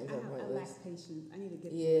think trains I are lack pointless. patience. I need to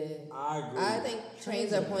get Yeah. I agree. I think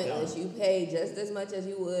trains are pointless. You pay just as much as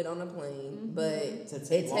you would on a plane, but it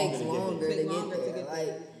takes longer to get there.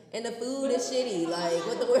 Like, and the food is shitty. Like,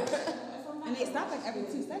 what the world? And they stop like every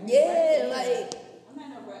 2 seconds. Yeah, right? like, I'm not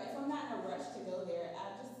in a rush. If I'm not in a rush to go there,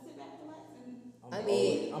 I just sit back, relax,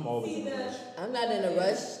 and I'm always see in a the. rush. I'm not in a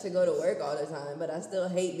rush to go to work all the time, but I still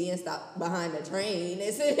hate being stopped behind a train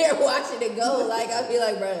and sitting there watching it go. Like, I feel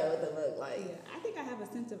like, bro, what the fuck? Like, Yeah, I think I have a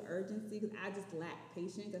sense of urgency because I just lack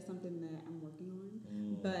patience. That's something that I'm working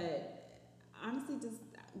on. But honestly, just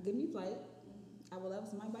give me a flight. I would love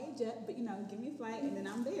somebody buy a jet, but give me a flight and then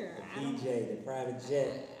I'm there. PJ, the private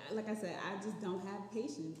jet. Like I said, I just don't have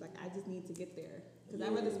patience. Like I just need to get there because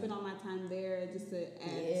I'd rather spend all my time there just to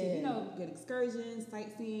add to good excursions,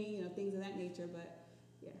 sightseeing, things of that nature. But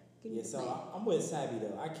yeah, give me Yeah, the so plane. I'm with Sabby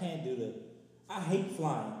though. I can't do I hate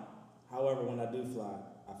flying. However, when I do fly,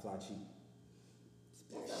 I fly cheap.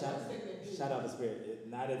 Shout out to Spirit.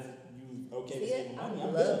 Not if you okay with saving money. I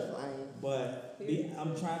I'm love good. flying. But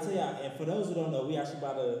I'm trying to tell y'all, and for those who don't know, we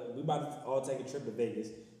about to all take a trip to Vegas.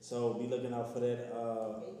 So be looking out for that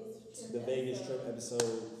the Vegas trip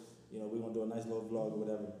episode. We're gonna do a nice little vlog or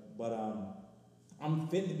whatever. But I'm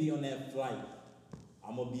fit to be on that flight.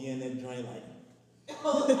 I'm gonna be in that joint like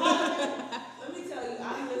Let me tell you,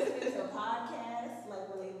 I'm listening to podcasts like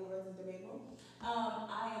Relatable versus Debatable.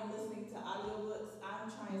 I am listening to audiobooks. I'm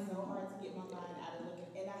trying so hard to get my mind out of looking,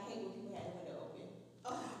 and I hate when people have the window open.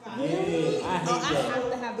 Oh God. yeah, I hate I that.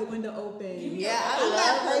 have to have the window open. Yeah, I I'm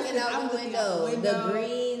that love looking person. out I'm the looking out the window. The window.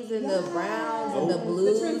 greens and the browns and the Oh.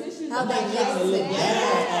 blues. The transitions How of they my mix house. together.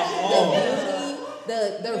 Yeah. The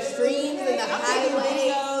beauty, the streams and the I'm taking highway.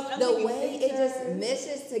 videos, I'm The taking way it just pictures.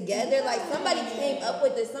 meshes together. Like somebody came up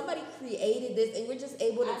with this. Somebody created this and we're just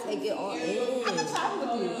able to take it all I'm in. gonna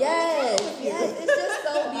travel with you. Yes, it's just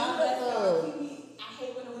so beautiful. I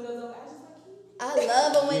hate when the window's open. I just like keep. I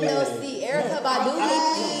love a window Yeah. seat. Erica No, Badu, I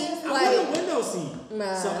please. want a Like, window seat.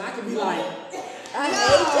 nah. So I can be like, I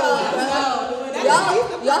hate y'all, bro.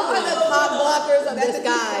 Y'all are the cock blockers of the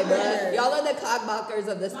sky, bro. Y'all are the cock blockers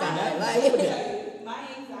of the sky. Like, My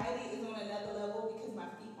anxiety is on another level because my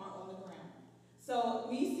feet aren't on the ground. So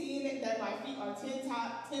me seeing it that my feet are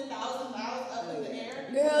 10,000 miles up in the air.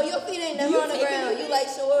 girl, your feet ain't never on the ground. You like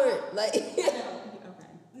short. Like, I know.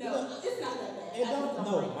 Okay. No, it's not that bad. It I don't. just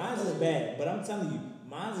No, like it. mine's is bad. But I'm telling you,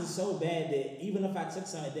 mine's is so bad that even if I took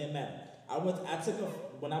something, it didn't matter.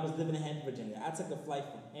 When I was living in Hampton, Virginia, I took a flight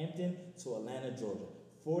from Hampton to Atlanta, Georgia.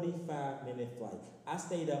 45-minute flight. I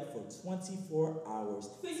stayed up for 24 hours.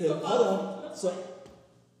 Hold on.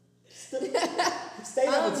 Stayed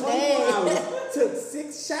up for 24 hours. Took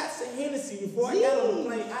 6 shots of Hennessy before I got on the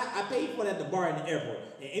plane. I paid for that at the bar in the airport.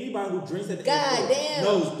 And anybody who drinks at the airport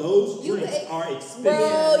knows those drinks are expensive.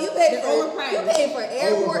 Bro, you They're paid for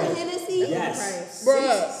airport Overpriced. Hennessy? Yes. Bro,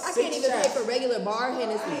 I can't even pay shots. for regular bar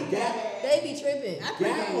Hennessy. They be tripping. I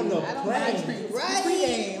Got on the I don't buy plane. drinks. Right.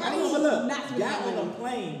 Pre-game. I mean, but look, Not to got on the the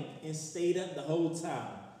plane and stayed up the whole time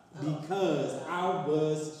because I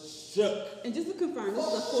was shook. And just to confirm, this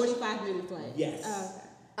is a 45-minute flight. Yes. Okay.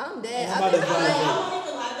 I'm dead. I'm I've about been to flying. I won't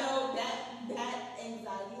even lie though, that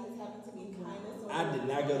anxiety has happened to me kind of. I did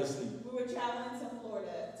not go to sleep. We were traveling to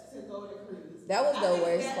Florida to go to cruise. That was I the think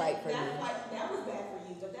worst flight for me. That was bad for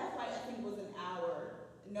you, but that flight I think was an hour,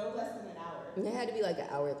 no less than an hour. It had to be like an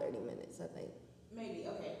hour 30 minutes, I think. Maybe,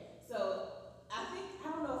 okay. So I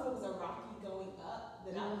don't know if it was a rocky going up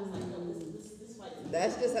that I was like, no, this flight is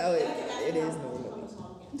That's just how it is normally. normally.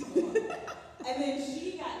 And then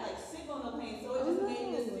she got like sick on the plane, so it just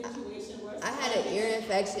made the situation worse. I had an ear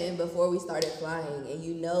infection before we started flying, and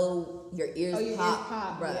you know your ears your ears pop,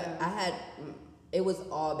 pop, bruh. yeah. It was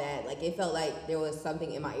all bad. Like, it felt like there was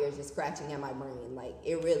something in my ears just scratching at my brain. Like,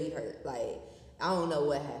 it really hurt. Like, I don't know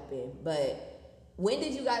what happened, but when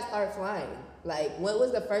did you guys start flying? Like, when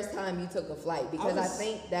was the first time you took a flight? Because I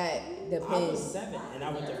think that I was depends. 7 and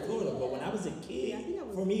I went to Florida, but when I was a kid,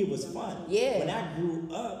 for me it was fun. Yeah. When I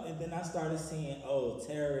grew up and then I started seeing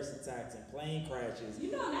terrorist attacks and plane crashes.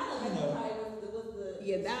 You know, now that probably was the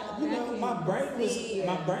Yeah, that My brain was See,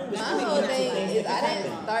 my brain was My picking whole up thing things is that I happened.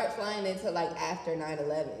 didn't start flying until like after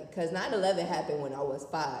 9/11, because 9/11 happened when I was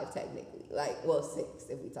 5 technically, like, well, 6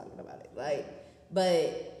 if we're talking about it, like,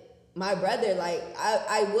 but my brother, like,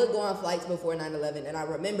 I would go on flights before 9/11, and I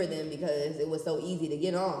remember them because it was so easy to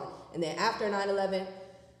get on, and then after 9/11,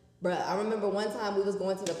 bruh, I remember one time we was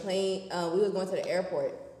going to the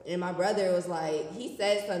airport, and my brother was like, he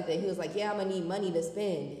said something. He was like, yeah, I'm going to need money to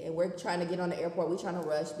spend. And we're trying to get on the airport. We're trying to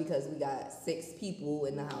rush because we got 6 people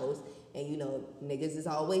in the house. And, you know, niggas is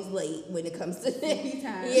always late when it comes to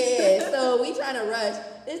time. Yeah, so we trying to rush.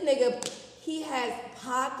 This nigga, he has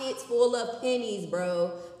pockets full of pennies,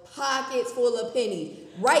 bro. Pockets full of pennies.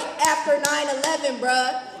 Right after 9/11,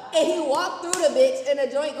 bruh. And he walked through the bitch and the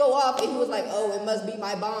joint go off. And he was like, oh, it must be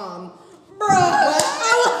my bomb. Bro,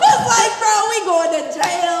 I was like, bro, we going to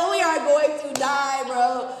jail. We are going to die,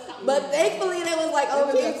 bro. But thankfully, they was like, oh,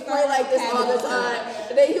 kids play like this all the time.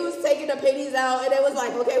 And then he was taking the pennies out, and it was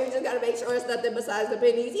like, okay, we just got to make sure it's nothing besides the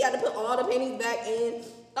pennies. He had to put all the pennies back in.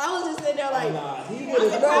 I was just sitting there like, bro,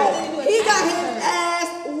 he got his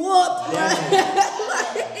ass whooped.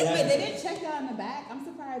 Wait, they didn't check y'all in the back? I'm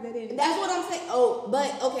surprised they didn't. That's what I'm saying. Oh,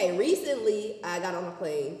 but okay, recently I got on a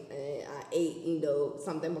plane and I ate,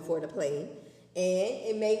 something before the plane, and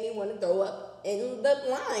it made me want to throw up in the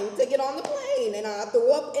line to get on the plane, and I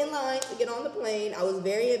threw up in line to get on the plane. I was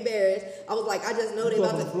very embarrassed. I was like, I just know they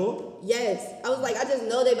about to. Floor? Yes, I was like, I just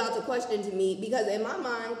know they about to question to me, because in my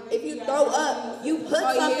mind, if you throw up, you put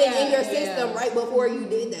something in your system right before you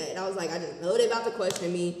did that. And I was like, I just know they about to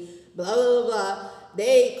question me. Blah blah blah blah.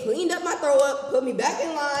 They cleaned up my throw up, put me back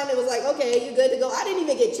in line. It was like, okay, you good to go. I didn't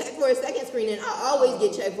even get checked for a second screening. I always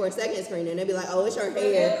get checked for a second screening. They be like, oh, it's your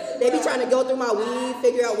hair. They be trying to go through my weave,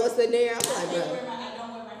 figure out what's in there. I'm like, bro. I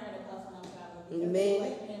don't wear my hair in a puff when I'm traveling. Man.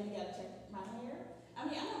 Like, man, we gotta check my hair. I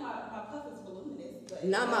mean, I know my puff is voluminous, but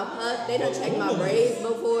Not my puff. They done checked my braids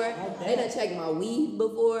before. They done checked my weave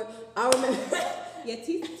before. I remember. Yeah,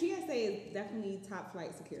 TSA is definitely top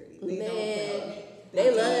flight security. They don't Man, fail. they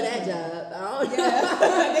love that job. I don't know.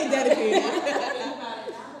 Yeah, they dedicated. now that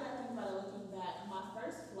I think about it, looking back, my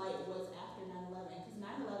first flight was after 9/11. Because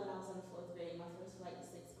 9/11, I was in the 4th grade. My first flight was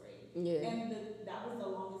 6th grade. Yeah. And that was the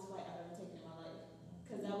longest flight I've ever taken in my life.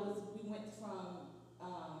 Because we went from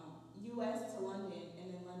U.S. to London,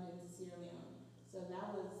 and then London to Sierra Leone. So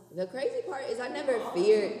that was. The crazy part is I never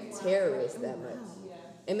feared terrorists that much. Yeah.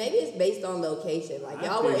 And maybe it's based on location. Like,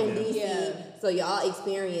 y'all were in DC, so y'all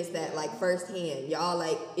experienced that, like, firsthand. Y'all,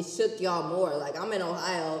 like, it shook y'all more. Like, I'm in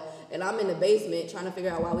Ohio, and I'm in the basement trying to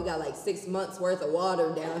figure out why we got, like, 6 months worth of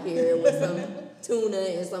water down here with some tuna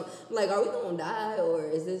and some. Like, are we going to die, or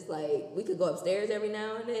is this, like, we could go upstairs every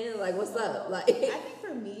now and then? Like, what's up? Like, I think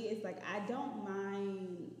for me, it's like, I don't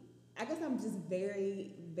mind. I guess I'm just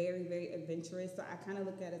very, very, very adventurous, so I kind of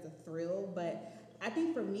look at it as a thrill. But I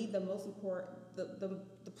think for me, the most important,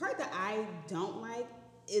 the part that I don't like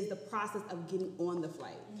is the process of getting on the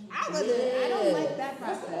flight. I don't like that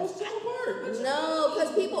process. No,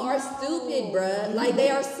 because people are stupid, bruh. Like, they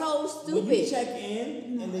are so When you stupid. check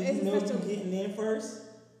in and then you know you getting in first.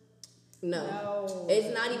 No,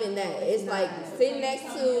 it's not even that. It's not. like sitting next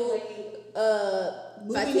to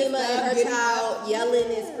Moving your Fatima and stuff, her getting child up.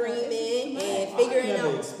 yelling and screaming and figuring I never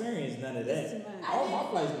out. experienced none of It's too that. much. All my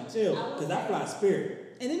flights be chill because I fly Spirit.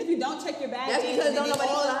 And then if you don't check your bag That's in, because then don't nobody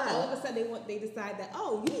all fly. of a sudden they decide that,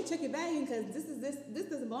 oh, you need to check your bag in because this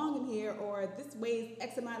doesn't belong in here, or this weighs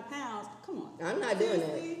X amount of pounds. Come on. I'm not doing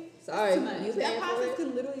Seriously? that. Sorry, Too much. you That paying for process it?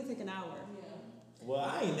 could literally take an hour. Well,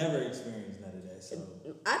 I ain't never experienced none of that, so.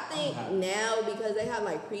 I think now because they have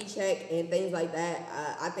like pre-check and things like that,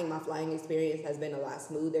 I think my flying experience has been a lot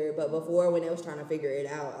smoother. But before, when they was trying to figure it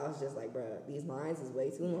out, I was just like, bruh, these lines is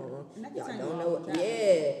way too long. And that can Y'all turn you don't off know what. from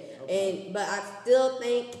traveling. Yeah, and but I still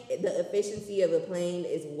think the efficiency of a plane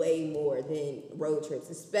is way more than road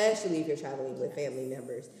trips, especially if you're traveling with family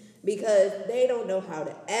members, because they don't know how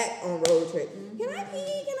to act on road trips. Can I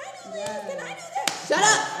pee? Can I do this? Can I do that? Shut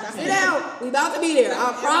up! Sit down. We about to be there.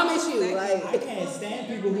 I promise you. Like. I can't stand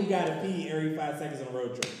people who gotta pee every 5 seconds on a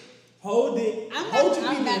road trip. Hold it. I'm Hold not- your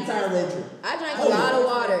I'm pee the not entire person. road trip. I drank a Hold lot it. of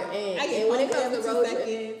water, I and get when it hungry comes to every 2 road trips,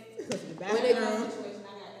 seconds. Go to the When it bathroom. comes- Situation,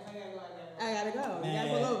 I gotta go. I gotta go. You Man.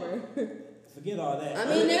 gotta pull over. Forget all that. I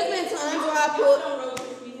mean, there's been times where I Y'all put. know road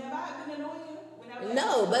trips me. Have I been annoying you? When I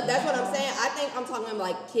No, but that's what I'm saying. I think I'm talking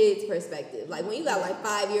like kids' perspective. Like when you got like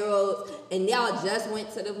 5-year-olds and y'all just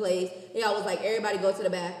went to the place, y'all was like, everybody go to the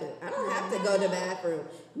bathroom. I don't have to go to the bathroom.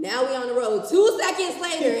 Now we on the road 2 seconds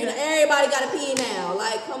later and everybody got to pee now.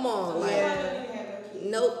 Like, come on. Like,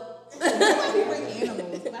 nope. That's why you bring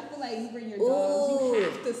animals. I feel like you bring your dogs, Ooh. you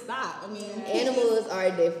have to stop. I mean, Animals are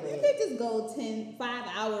you different. can't just go 5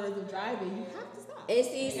 hours of driving. You have to stop. And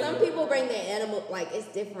see, some people bring their animal, like, it's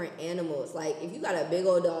different animals. Like, if you got a big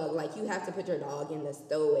old dog, like, you have to put your dog in the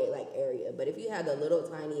stowaway, like, area. But if you have the little,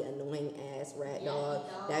 tiny, annoying ass rat dog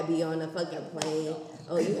that be on the fucking plane,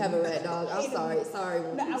 oh, you have a rat dog? I'm sorry.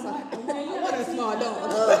 No, I want a small dog.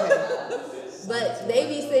 Oh, okay. But they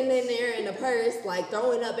be sitting in there in the purse, like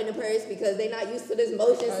throwing up in the purse because they not used to this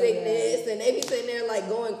motion sickness, and they be sitting there like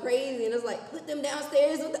going crazy, and it's like put them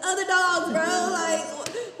downstairs with the other dogs, bro.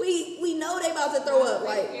 Like we know they about to throw up.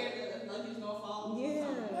 Like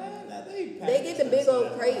Yeah. they get the big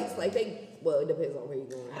old crates, like well, it depends on where you're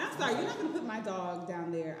going. And I'm sorry, you're not gonna put my dog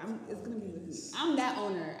down there. It's gonna be with me. I'm that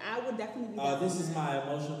owner. I would definitely be that This owner. is my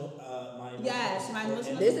emotional. Yes, my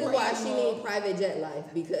emotional This is support why she animal. need private jet life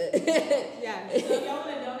because Yeah.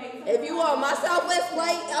 if you on my Southwest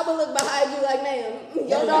flight, I'm gonna look behind you like, ma'am,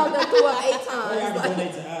 your dog done threw up 8 Or y'all times. can Like,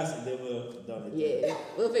 donate to us and then we'll donate. yeah,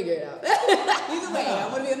 we'll figure it out. Either way, I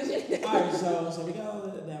want to be on the ship. All right, so we got all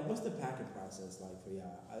of that down. What's the packing process like for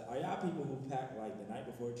y'all? Are y'all people who pack like the night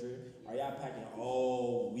before a trip? Are y'all packing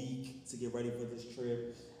all week to get ready for this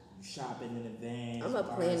trip? You shopping in advance? I'm a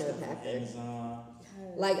buying planner stuff from packer. Amazon.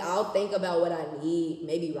 Like I'll think about what I need,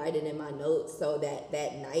 maybe write it in my notes so that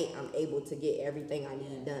that night I'm able to get everything I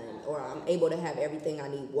need done, or I'm able to have everything I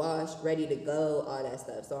need washed, ready to go, all that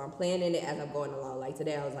stuff. So I'm planning it as I'm going along. Like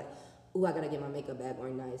today I was like, ooh, I gotta get my makeup bag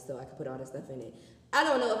organized so I can put all that stuff in it. I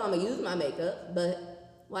don't know if I'm gonna use my makeup, but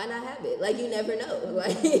why not have it? Like you never know.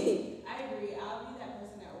 Like I agree. I'll be that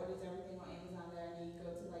person that orders everything on Amazon that I need. Go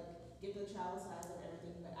to like get the travel size of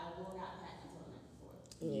everything, but I will not pack until the night before.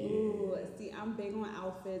 yeah. Ooh, see, I'm big on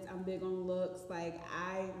outfits. I'm big on looks. Like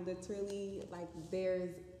I literally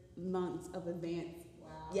there's months of advance. Wow.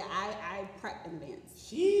 Yeah, I prep in advance.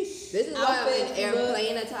 Sheesh. This is why I'm in Outfits,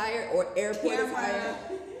 airplane attire or airport attire.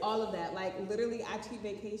 Camera, all of that. Like literally, I treat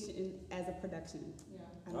vacation as a production. Yeah.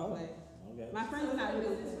 I don't play. Okay. My friends and I Is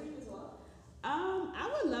really. this for you as well? I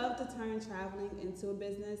would love to turn traveling into a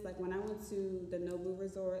business. Like when I went to the Nobu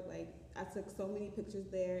Resort, like I took so many pictures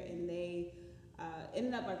there, and they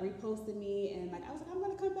ended up like reposting me, and like I was like, I'm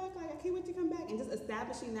gonna come back. Like I can't wait to come back, and just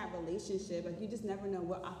establishing that relationship. Like you just never know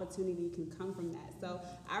what opportunity can come from that. So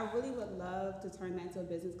I really would love to turn that into a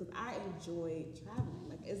business because I enjoy traveling.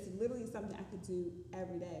 Like it's literally something I could do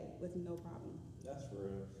every day with no problem. That's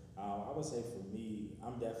real. I would say for me,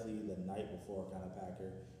 I'm definitely the night before kind of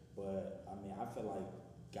packer, but I mean, I feel like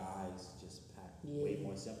guys just pack way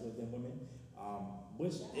more simpler than women,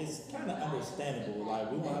 which is kind of understandable.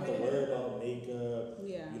 Like we don't have to worry about makeup,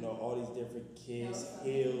 Yeah. you know, all these different kits,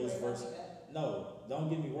 heels versus. No, don't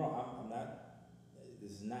get me wrong. I'm not.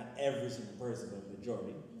 This is not every single person, but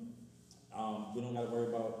majority. We don't got to worry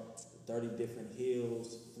about 30 different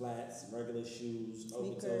heels, flats, regular shoes,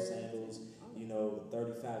 open-toe Sneakers. sandals. You know,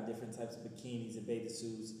 35 different types of bikinis and bathing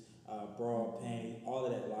suits, bra, panties, all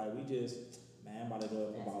of that. Like we just Man, I'm about to go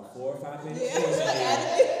up about 4 or 5 pairs of Yeah. shorts.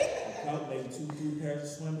 A couple, maybe two pairs of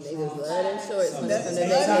swim Niggas trunks. love them shorts Some from That's the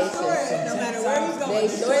tank love them tops, shorts, some no tank matter where tops, you go. They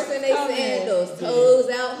shorts and they Coming. sandals, toes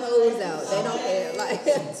out, hose out. They don't care. Like,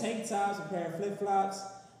 some tank tops, a pair of flip flops,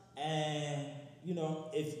 and you know,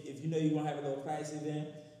 if you know you're gonna have a little classy event,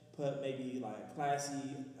 put maybe like a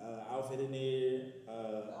classy outfit in there,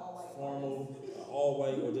 formal, all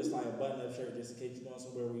white, or just like a button-up shirt, just in case you're going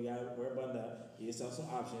somewhere where you gotta wear a button-up. Get yourself some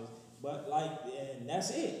options, but like, and that's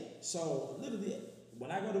it. So literally,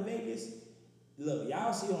 when I go to Vegas, look,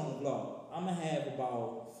 y'all see on the vlog, I'm gonna have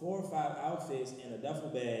about 4 or 5 outfits in a duffel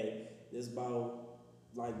bag that's about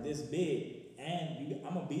like this big, and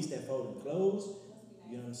I'm a beast at folding clothes.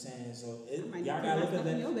 You know what I'm saying? So y'all gotta look at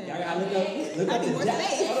the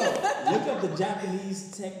look up the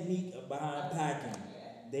Japanese technique behind packing.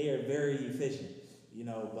 They are very efficient, you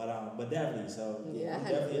know. But definitely, so Yeah, I'm I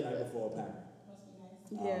had definitely to a night look before packer.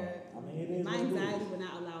 Yeah. I mean, it is My what it is. anxiety would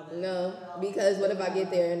not allow that. no, because what if I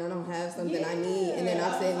get there and I don't have something I need, and then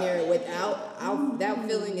I'm sitting there without? That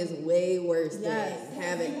feeling is way worse Yes. than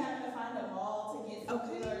having. You have to find a mall to get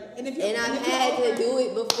something. Okay. Or, And if you And I've if you had to over- do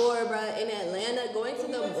it before, bruh. In Atlanta, going to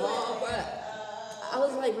the mall, bruh. I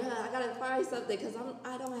was like, bruh, I gotta find something because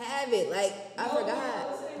I don't have it. Like, I forgot. I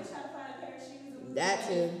was trying to find a pair of shoes. and we That was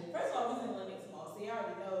too. like- First of all, we was in Lenox Mall, so you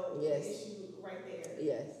already know Yes. the issue right there.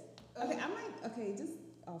 Yes. Okay, just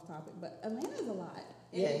off topic, but Atlanta's a lot.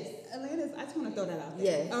 Yes. Atlanta's. I just want to throw that out there.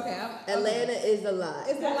 Yes. Okay. Atlanta is a lot.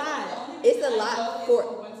 It's a lot. It's a lot for.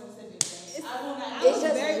 one specific thing. I will not. It's was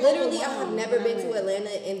just very literally, I have overwhelmed never when I been to went.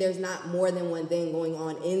 Atlanta and there's not more than one thing going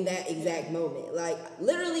on in that exact moment. Like,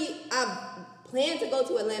 literally, I've planned to go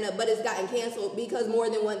to Atlanta, but it's gotten canceled because more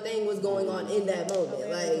than one thing was going on in that moment.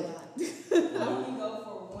 Like, I only go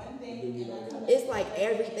for one thing, and I come it's like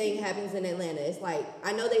everything happens in Atlanta. It's like,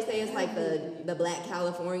 I know they say it's like the Black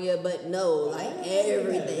California, but no, like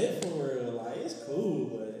everything. It's for real, like it's cool,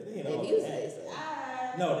 but it ain't all If you that. say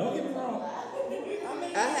so. No, don't get me wrong. I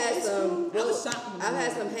mean, I had it's some. cool. I was shocked when I I've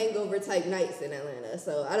had went. some hangover type nights in Atlanta,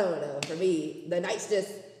 so I don't know. For me, the nights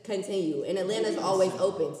just continue, and Atlanta's always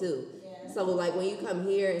open too. Yeah. So like when you come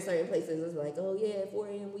here in certain places, it's like, oh yeah, 4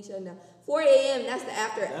 a.m. we shutting down. 4 a.m. That's the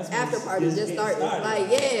That's when after it's party just getting started. started.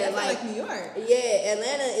 Like yeah, That's like like New York. yeah,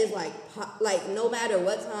 Atlanta is like no matter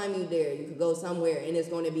what time you there, you could go somewhere and it's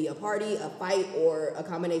going to be a party, a fight, or a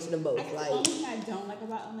combination of both. I guess the Like only thing I don't like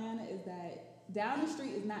about Atlanta is that down the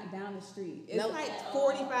street is not down the street. It's Nope. like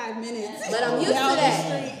 45 minutes. but I'm used to down the that.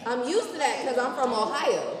 street. I'm used to that because I'm from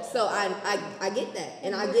Ohio, so I get that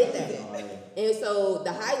and I get that. Oh, yeah. And so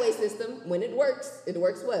the highway system, when it works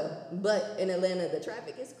well. But in Atlanta, the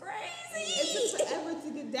traffic is It crazy. took forever to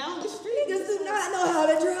get down the street. Niggas do not know how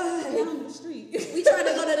to drive. Down the street. We tried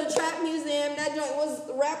to go to the trap museum. That joint was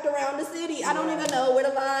wrapped around the city. I don't even know where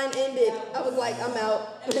the line ended. I was like, I'm out.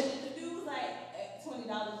 And then the dude was like, $20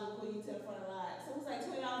 will pull you to the front of the line. So it was like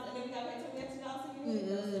 $20, and then we got back to $2 to get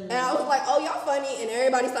in. And I was like, oh, y'all funny. And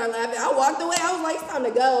everybody started laughing. I walked away. I was like, it's time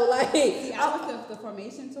to go. Like, See, I went to the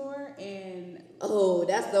formation tour and oh,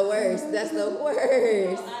 that's the worst. That's the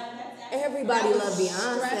worst. Everybody That was loves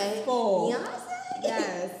Beyonce. stressful. Beyonce?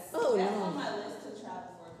 yes. Oh, That's no. on my list to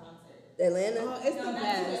travel for a concert. Atlanta? Oh, it's No, the not to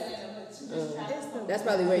best. Atlanta, but to just travel It's the for- That's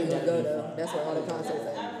probably where you would go, though. That's where all the concerts I are.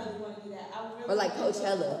 really want to do that. I really Or like want to go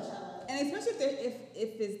to Coachella. And especially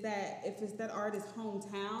if it's that artist's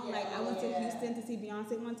hometown. Like I went to Houston to see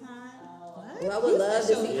Beyonce one time. What? Well, I would love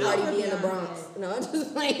to Houston see shows Cardi out B in the for Bronx. Beyonce. No, I'm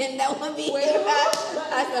just playing. That would be. Wait, who? I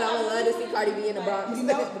said I would love to see Cardi B in the Bronx. You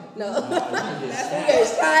know- no. Nah, you get You shot. get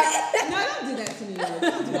shot. No, don't do that to me. Don't do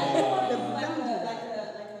that. like Don't do that.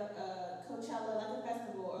 a Coachella, like a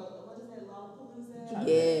festival, or what is it, Lollapalooza?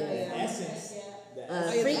 Yeah. Essence. The Uh,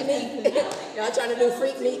 essence. Freak Meek. Y'all trying to do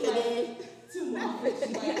Freak Meek again? Too much. Is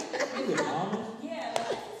it mama? Yeah,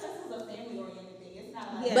 like this is a family oriented thing. It's not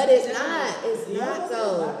like Yeah. But it's not. It's Yeah, not it's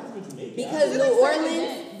though. not what you make it. Because It's New like certain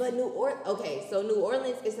Orleans, events. but okay, so New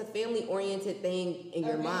Orleans is a family oriented thing in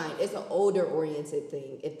your Okay. mind. It's an older oriented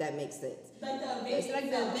thing, if that makes sense. like the events. It's like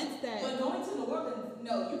the itself. events that. But going to New Orleans,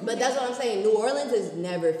 no. You can But that's what I'm saying. New Orleans is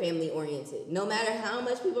never family oriented. No matter how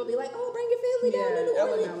much people be like, oh, bring your family down to New I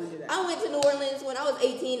would Orleans. not want to do that. I went to New Orleans when I was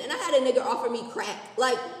 18 and I had a nigga offer me crack.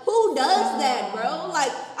 Like, who does that, bro? Like,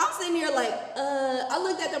 I'm sitting here like, I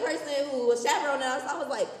looked at the person who was chaperoning us. I was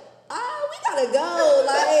like, we gotta go.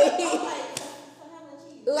 Like,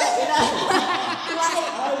 All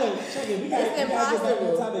right, look, check it. We gotta It's get back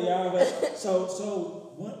impossible. on topic, y'all. But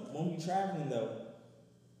so when we traveling though,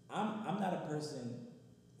 I'm not a person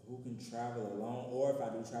who can travel alone, or if I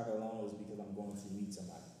do travel alone, it's because I'm going to meet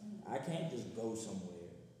somebody. I can't just go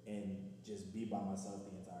somewhere and just be by myself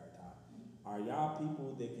the entire time. Are y'all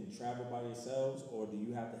people that can travel by yourselves, or do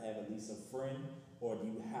you have to have at least a friend, or do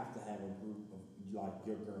you have to have a group of like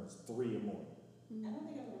your girls, 3 or more? I don't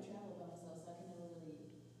think I've ever traveled by myself, so I can never really.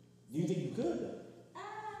 Do you think you could though?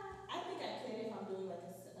 I think I could if I'm doing like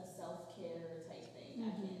a self-care type thing.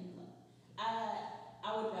 I can.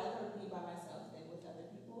 I would rather be by myself than with other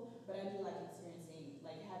people, but I do like experiencing,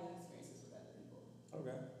 like having experiences with other people.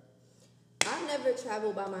 Okay. I've never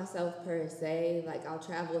traveled by myself per se. Like I'll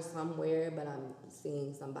travel somewhere, but I'm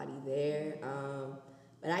seeing somebody there.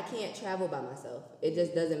 But I can't travel by myself. It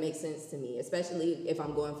just doesn't make sense to me, especially if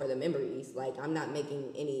I'm going for the memories. Like I'm not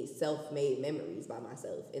making any self-made memories by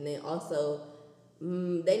myself. And then also,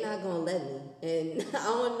 they not gonna let me. And I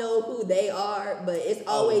don't know who they are, but it's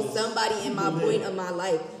always somebody in my point of my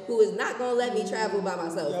life who is not gonna let me travel by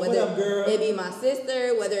myself. Yeah, whether what up, girl? it be my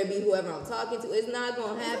sister, whether it be whoever I'm talking to, it's not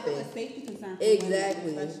gonna happen. It's a safety concern. For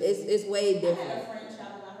Exactly. women, especially. It's way I had different. a friend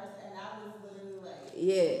travel by herself, and I was literally like,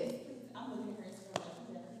 Yeah. I'm looking at her Instagram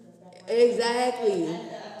like, you got her back. Exactly.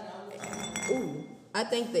 I Ooh. I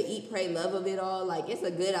think the eat, pray, love of it all, like it's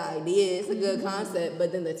a good idea, it's a good concept,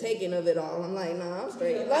 but then the taking of it all, I'm like, nah, I'm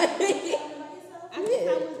straight. Like, I guess I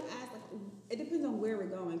was asked, like, it depends on where we're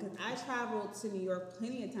going, because I traveled to New York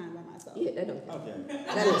plenty of times by myself. yeah, that don't count. Okay.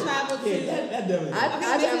 I traveled to, Yeah, that definitely. I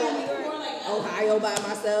maybe traveled New York. More like Ohio by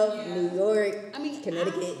myself, New York, I mean,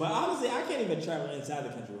 Connecticut. But honestly, I can't even travel inside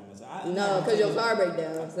the country by myself. No, because your car break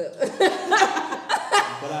down. So.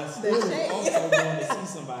 But I still also going to see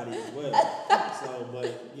somebody as well. So,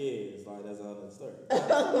 but yeah, it's like that's another story.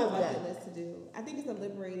 That's on my bucket list to do. I think it's a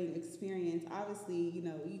liberating experience. Obviously, you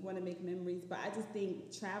know, you want to make memories, but I just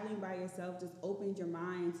think traveling by yourself just opens your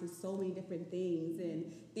mind to so many different things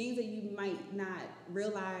and things that you might not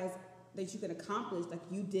realize that you can accomplish. Like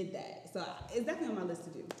you did that, so it's definitely on my list to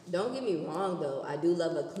do. Don't get me wrong though, I do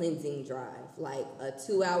love a cleansing drive, like a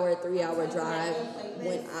 2-hour, 3-hour drive.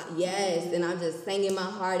 Yes, and I'm just singing my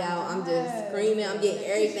heart out. I'm just screaming. I'm getting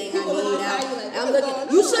everything I need out. I'm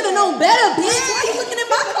looking. You should have known better, bitch. Why you looking at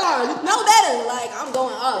my car? You know better. Like I'm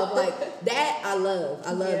going off. Like that. I love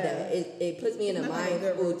that. It puts me in a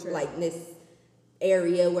mindful like this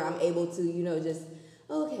area where I'm able to, you know, just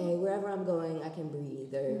okay, wherever I'm going, I can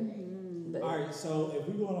breathe. Or, but, All right, so if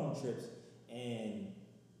we're going on trips and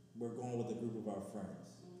we're going with a group of our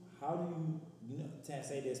friends, how do you know, Tam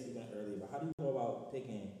say this, we went earlier, but how do you go about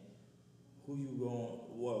picking who you going,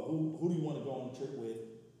 well, who do you want to go on the trip with,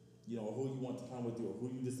 you know, who you want to come with you, or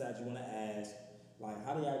who you decide you want to ask, like,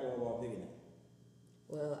 how do y'all go about picking that?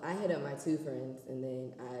 well, I hit up my 2 friends, and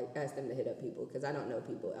then I asked them to hit up people because I don't know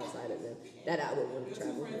people outside of them that I would want to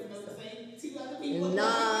travel with. So.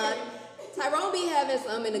 Nah, Tyrone be having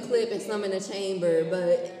some in the clip and some in the chamber,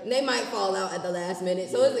 but they might fall out at the last minute.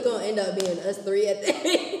 So is it gonna end up being us 3 at the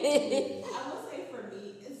end? I will say for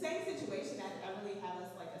me, same situation. I really have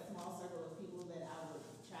like a small circle of people that I would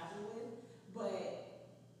travel with, but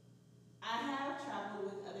I have traveled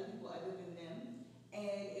with other people other than them,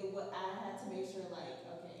 and I had to make sure like,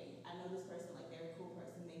 okay, I know this person, like they're a cool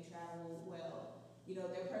person, they travel well, you know,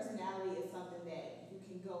 their personality is something that you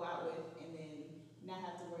can go out with and then not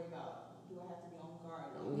have to worry about, do I have to be on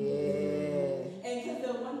guard? Yeah. And because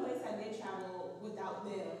the one place I did travel without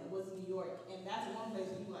them was New York, and that's one place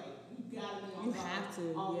you like, you gotta be on You guard have to,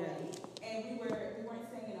 already. And we weren't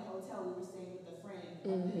staying in a hotel, we were staying with a friend.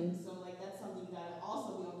 So like that's something you gotta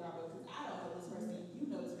also be on guard with, because I don't know this person, you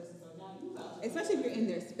know this person, so now you about to. Especially if you're in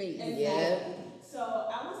their space. Exactly. Yeah. So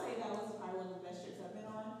I would say that was probably one of the best trips I've been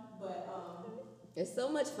on, but It's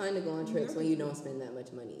so much fun to go on trips when you don't spend that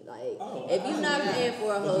much money. Like, Oh, if you're not yeah. paying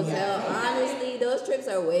for a hotel, honestly, those trips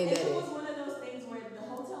are way and it better. was one of those things where the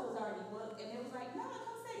hotel was already booked, and it was like, no,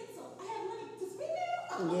 come stay. So I had money to spend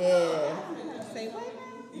now. Yeah. Say what?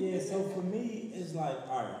 Yeah, so for me, it's like,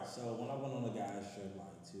 all right, so when I went on a guy's trip like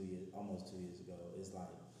almost 2 years ago, it's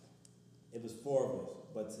like, it was 4 of us.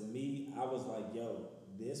 But to me, I was like, yo,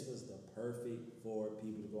 this was the perfect 4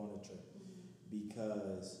 people to go on a trip.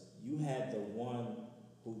 Because you had the one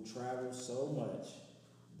who travels so much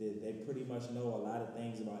that they pretty much know a lot of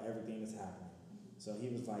things about everything that's happening. So he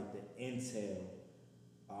was like the intel,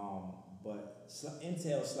 but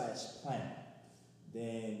intel / plan.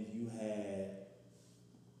 Then you had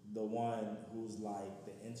the one who's like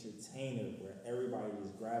the entertainer, where everybody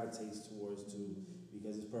just gravitates towards to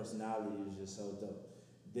because his personality is just so dope.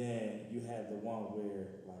 Then you had the one where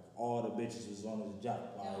like all the bitches was on his job,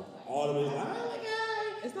 like all the bitches like, oh my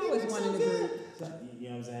god, It's always one in the group. so, you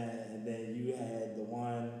know what I'm saying? And then you had the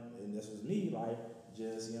one, and this was me, like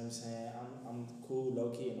just, you know what I'm saying? I'm cool,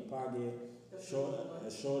 low key in the pocket.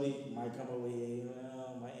 Shorty might come over here, you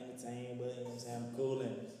know, might entertain, but you know what I'm saying? I'm cool,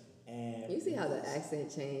 And You see how the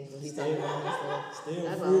accent changed when he Still- talking about himself? still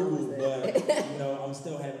That's all I'm frugal, gonna but say. I'm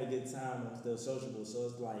still having a good time. I'm still sociable, so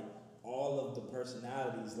it's like all of the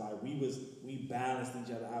personalities, like we balanced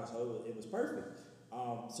each other out, so it was perfect.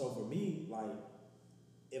 So for me, like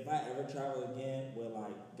if I ever travel again with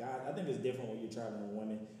like guys, I think it's different when you're traveling with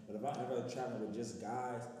women, but if I ever travel with just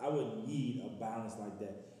guys, I would need a balance like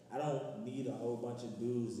that. I don't need a whole bunch of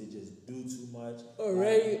dudes that just do too much.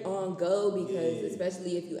 Already on go because Yeah.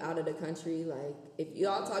 especially if you out of the country, like if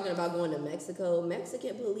y'all talking about going to Mexico,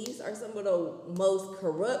 Mexican police are some of the most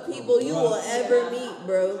corrupt people you will ever meet,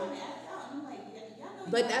 bro.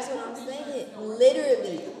 But that's what I'm saying.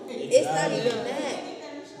 Literally, it's not even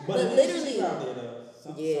that. But literally- she's out there though.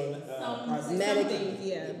 Yeah. Some Medical, things,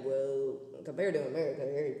 yeah. Well, compared to America,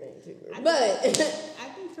 everything too. I But I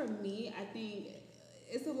think for me, I think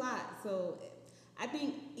it's a lot. So I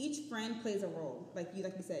think each friend plays a role. Like you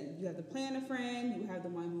said, you have the planner friend, you have the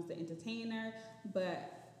one who's the entertainer.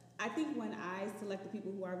 But I think when I select the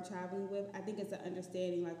people who I'm traveling with, I think it's an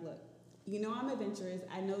understanding. Like, look, I'm adventurous.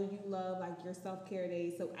 I know you love like your self-care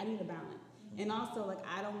days, so I need a balance. And also, like,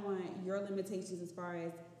 I don't want your limitations as far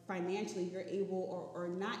as financially you're able or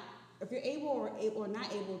not. If you're able or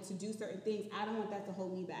not able to do certain things, I don't want that to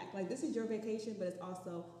hold me back. Like, this is your vacation, but it's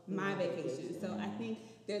also my vacation. So I think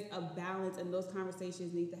there's a balance, and those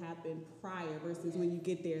conversations need to happen prior versus when you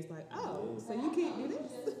get there, it's like, oh, so you can't do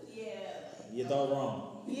this? You thought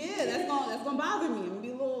wrong. Yeah, that's gonna bother me. I'm gonna be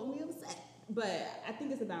a little upset. But I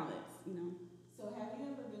think it's a balance, So have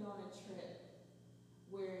you ever been on a trip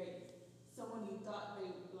where someone you thought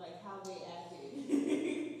they like how they acted,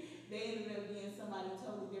 they ended up being somebody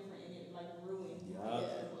totally different and it like ruined who Yeah. the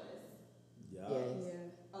trip was? Yeah. yes,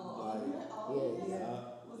 Yeah. Oh, Yes. Yeah.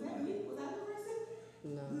 Was that me? Was that the person?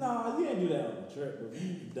 no, No, you didn't do that on the trip, but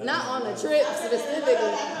you've done not that on in a life. trip specifically.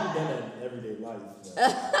 You've done that in everyday life.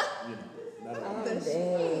 Not Oh, every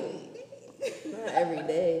day. dang. Not every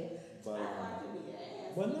day. But, I could be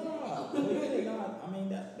ass. but no, I mean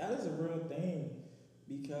that is a real thing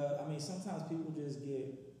because I mean sometimes people just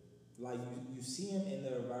get like you see them in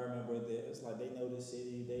the environment where it's like they know the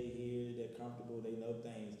city, they here, they're comfortable, they know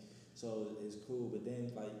things, so it's cool. But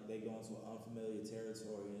then like they go into unfamiliar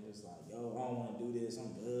territory and it's like, yo, I don't want to do this,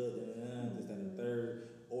 I'm good, this, that, and the third.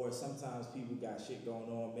 Or sometimes people got shit going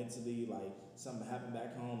on mentally, like something happened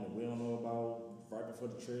back home that we don't know about. Right before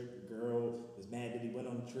the trip, the girl was mad that he went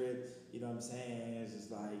on the trip. You know what I'm saying? It's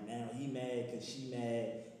just like now he mad because she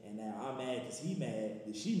mad, and now I'm mad because he mad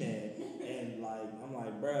that she mad. And like I'm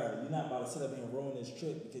like, bruh, you're not about to sit up here and ruin this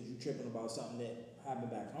trip because you tripping about something that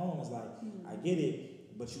happened back home. It's like I get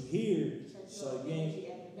it, but you here, so you ain't.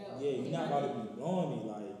 Yeah, you're not about to be blowing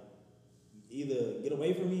me. Like either get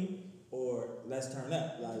away from me or let's turn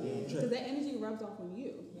up. Like we ain't Because tripping. that energy rubs off on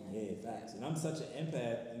you. Yeah, facts. And I'm such an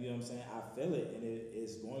empath, you know what I'm saying? I feel it, and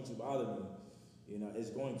it's going to bother me. It's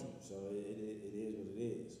going to. So it is what it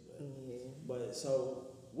is. But so,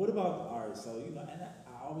 what about, all right, so, and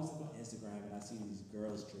I always look on Instagram, and I see these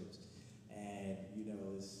girls' trips. And,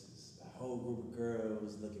 it's a whole group of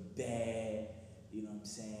girls looking bad, you know what I'm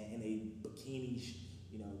saying? In they bikinis,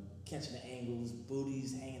 catching the angles,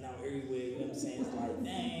 booties hanging out everywhere, you know what I'm saying? It's like,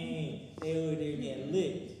 dang, they over there getting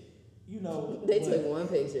lit. They took one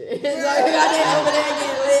picture. It's like I didn't over there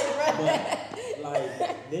getting lit, But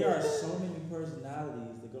like there are so many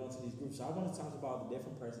personalities that go into these groups. So I want to talk about the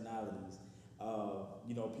different personalities of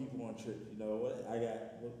people on trip.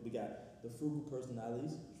 We got the frugal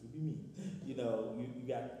personalities, which would be me. You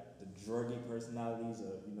got the druggy personalities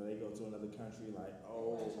of they go to another country like,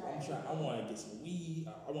 oh, I want to get some weed.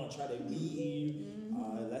 I want to try that weed here.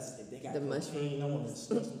 If they got The cocaine, mushroom. I want to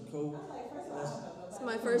smoke some coke. It's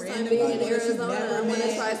my first time Random being in people that you've Arizona. never I'm gonna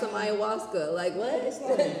met. try some ayahuasca. Like what? It's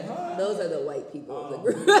like, huh? Those are the white people of the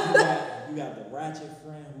group. you got the ratchet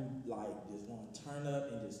friend who just want to turn up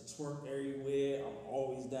and just twerk everywhere. I'm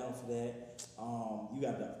always down for that. You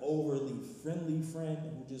got the overly friendly friend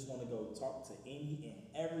who just want to go talk to any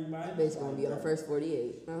and everybody. Bitch gonna be on first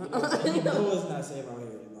 48. You know it's not safe out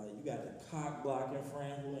here. Like you got the cock blocking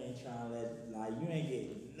friend who ain't trying to you ain't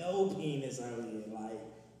getting no penis out here. Like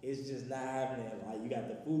it's just not happening. Like you got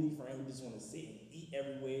the foodie friend who just want to sit and eat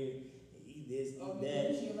everywhere, and eat this, eat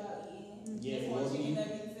that.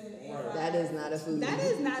 Yeah, That is not a foodie. That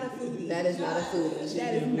is not a foodie. That is not a foodie.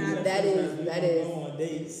 That is not a That foodie. is. Go on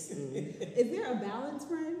dates. Is there a balance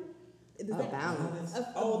friend? Does A that- balance.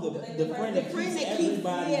 The friend that keeps keeps,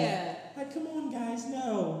 everybody. yeah. Like, come on, guys,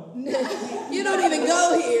 no. You don't even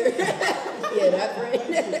go here. Yeah, that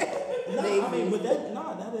friend. No, I mean, but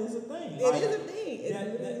that is a thing. It is a thing.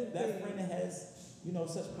 That friend that has,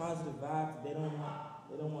 such positive vibes, they don't want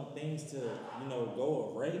They don't want things to,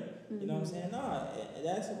 go away. You know what I'm saying? Nah,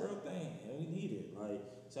 that's a real thing, and we need it. Like,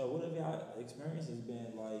 so what have y'all experiences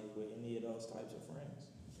been like with any of those types of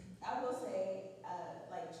friends? I will say,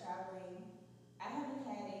 like traveling, I haven't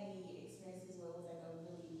had any experiences where it was like a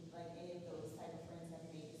really, like any of those type of friends have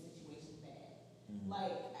made the situation bad.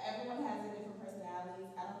 Like, everyone has their different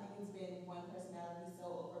personalities. I don't think it's been one personality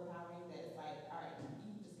so overpowering that it's like, all right,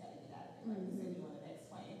 you just gotta get out of there. Like you said, you on the next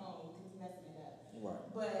plane home because you're messing it up. Right.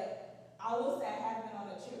 But I will say I have been on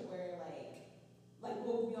a trip where like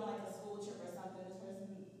we'll be on like a school trip or something. This person,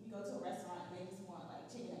 we go to a restaurant and they just want like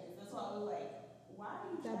chicken nuggets. That's why I was like, why are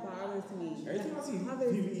you? That traveling bothers out the me. country? Every time I see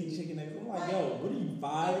Others- people eat chicken nuggets, I'm like, yo, what are you, 5?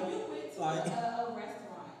 If you went to Like- a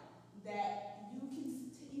restaurant that you can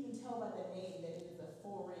even tell by the name that it is a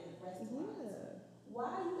foreign restaurant, Yeah. why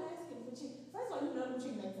are you asking for chicken? First of all, you know them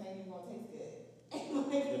chicken nuggets ain't even gonna taste good.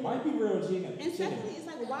 It might be real chicken. And secondly, it's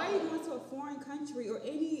like, why are you going to a foreign country or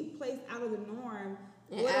any place out of the norm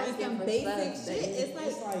And ordering asking some for basic stuff that shit? you- It's It's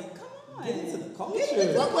like, like, come on. get into the culture. Get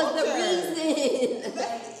into What was the culture. reason?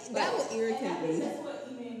 That would And I irritate think me. that's what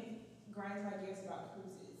even grinds my gears about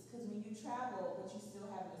cruises. Because when you travel, but you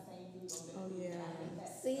still have the same food on the Oh, cruise, yeah. and I think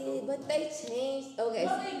that's See, so, but they changed. Okay.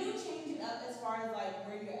 No, they do change it up as far as like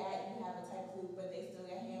where you're at. You have a type of food, but they still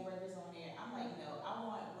got hamburgers on there. I'm like, no, I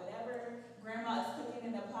want whatever grandma's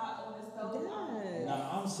cooking in the pot on the stove. Yes. No,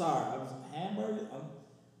 I'm sorry.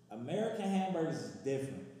 American hamburgers is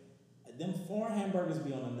different. Them foreign hamburgers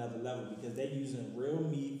be on another level because they're using real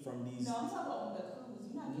meat from these. No, I'm talking about on the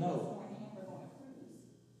cruise. You're not getting No. a foreign hamburger on a cruise.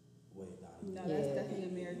 Wait, nah. No, Yeah. that's definitely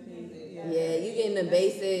American. Yeah, you getting the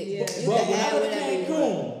basic. Yeah. You But can when add I was in whatever you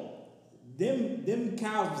want. Cancun, them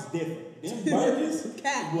cows was different. Them burgers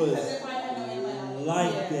Cat. was Because they might have no airline.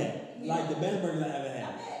 like Yeah. that. Like the best burgers I ever I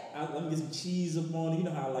had. bet. Let me get some cheese up on it. You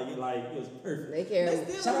know how I like it. Like, it was perfect. They care. But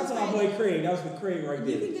still, Shout out to my it's boy like, Craig. That was for Craig right you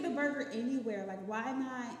there. can get a burger anywhere. Like, why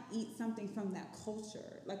not eat something from that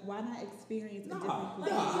culture? Like, why not experience a Nah. different Like,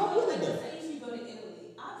 Yeah, you I know, would like, have. let's say you go to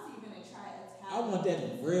Italy. Obviously, you're gonna try Italian. I want that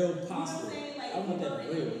real You know pasta. what I'm saying? Like, I if want you go that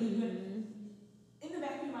to real. Italy, in the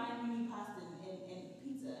back of your mind, you need pasta and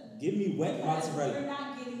pizza. Give me wet Because mozzarella. you're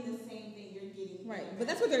not getting the same thing you're getting. Right, in but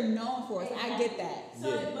that's what they're known for, so I get that. So,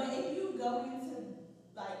 Yeah. but if you go into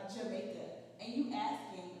like Jamaica and you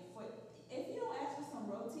asking for, if you don't ask for some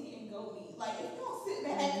roti and goat meat, like if you don't sit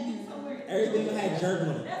back and eat somewhere, Everything that had jerk on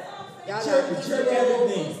it. That's what I'm saying. Y'all Jerk, got jerk pizza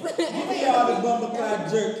everything. rolls. Give me all the bumper cloud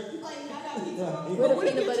jerk. Like, I got pizza rolls. Where But the what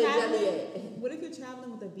if peanut you're butter jelly traveling? at? What if you're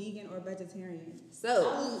traveling with a vegan or vegetarian?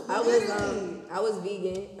 So I was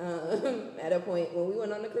vegan at a point when we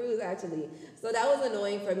went on the cruise actually. So that was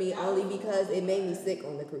annoying for me only because it made me sick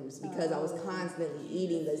on the cruise because I was constantly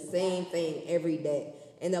eating the same thing every day.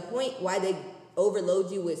 And the point why they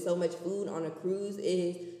overload you with so much food on a cruise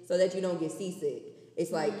is so that you don't get seasick.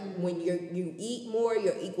 It's like when you eat more,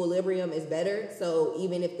 your equilibrium is better. So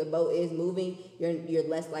even if the boat is moving, you're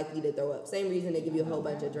less likely to throw up. Same reason they give you a whole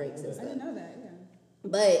bunch of drinks and I stuff. didn't know that. Yeah.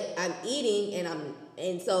 But I'm eating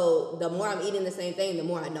and so the more I'm eating the same thing, the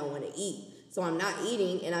more I don't want to eat. So I'm not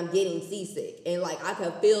eating and I'm getting seasick. And like I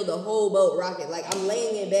could feel the whole boat rocking. Like I'm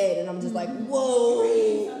laying in bed and I'm just like,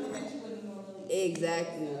 whoa. Something that you wouldn't normally eat.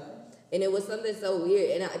 Exactly. And it was something so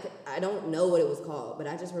weird. And I don't know what it was called, but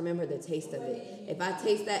I just remember the taste of it. If I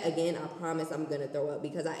taste that again, I promise I'm going to throw up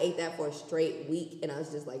because I ate that for a straight week and I was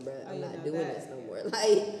just like, bruh, I'm yeah, not no, doing that- this no more.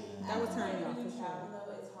 Like, That would turn me off When for you sure. travel,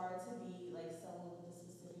 though, it's hard to be like someone with a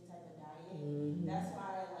specific type of diet. mhm. That's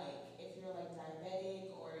why, like, if you're like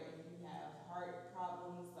diabetic or if you have heart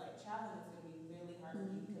problems, like traveling is gonna be really hard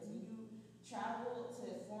for you because when you travel to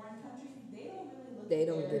foreign countries, they don't really look They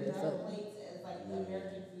at don't their give a fuck. plates as like the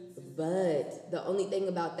American food system. But the only thing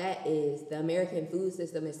about that is the American food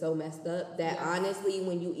system is so messed up that Yes. honestly,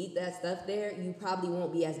 when you eat that stuff there, you probably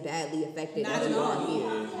won't be as badly affected Not as at you all. are You here.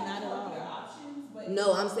 have to have Not at all. healthier options, but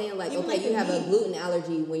No, I'm saying like, Even okay, like you the have a meat. gluten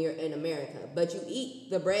allergy when you're in America, but you eat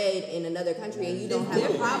the bread in another country and you don't have a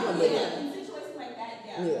different. problem with yeah, it. in situations like that,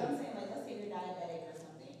 yeah. Yeah. But I'm saying, like, let's say you're diabetic or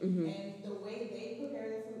something, Mhm. and the way they prepare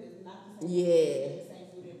their food is not the same. Yeah. The same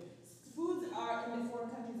food. Foods are in the foreign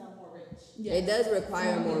countries are more rich. It does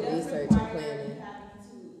require So more it does research and require planning. you having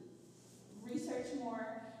to research more.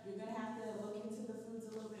 You're gonna have to look into the foods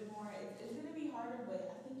a little bit more. It's gonna be harder,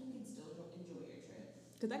 but I think you can still enjoy your trip.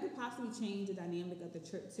 Because that could possibly change the dynamic of the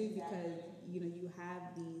trip too, because you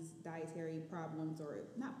have these dietary problems or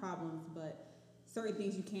not problems, but certain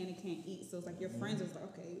things you can and can't eat. So it's like your friends are like,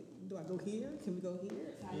 okay, do I go here? Can we go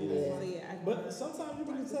here? Yeah. So yeah, But sometimes you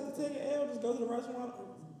might just have to take an L. Just go to the restaurant.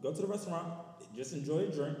 Go to the restaurant. Just enjoy a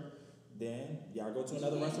drink. Then y'all go to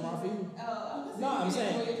another restaurant for you. Oh, No, I'm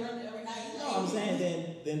saying- enjoy your drink every night. No, I'm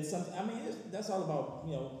saying then something. I mean, that's all about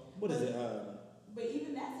what is it? But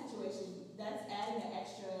even that situation, that's adding an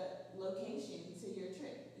extra location to your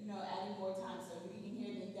trip. Adding more time. So if you're eating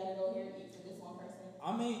here, then you gotta go here and eat for this one person.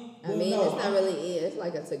 I mean, It's not really it. It's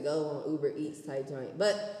like a to-go on Uber Eats type joint.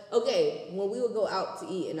 But okay, when we would go out to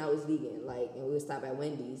eat and I was vegan, and we would stop at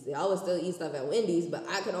Wendy's, I would still eat stuff at Wendy's, but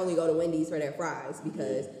I could only go to Wendy's for their fries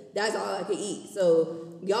because that's all I could eat. So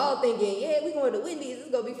y'all thinking, yeah, we going to Wendy's,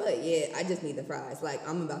 it's gonna be fun. Yeah, I just need the fries. Like,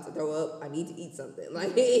 I'm about to throw up. I need to eat something.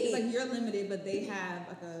 Like, it's like you're limited, but they have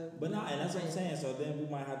like a. But no, and that's what I'm saying. So then we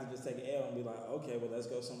might have to just take an L and be like, okay, well, let's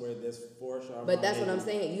go somewhere that's 4 star. but that's what I'm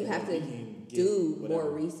saying. You have to do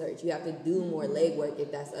more research. You have to do more legwork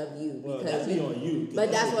if that's of you. Well, Because that's on you.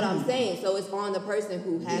 But that's what I'm saying. So it's on the person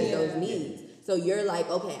who has Yeah. those needs. So you're like,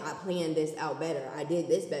 okay, I planned this out better. I did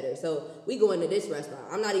this better. So we go into this restaurant.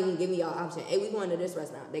 I'm not even giving y'all option. Hey, we going to this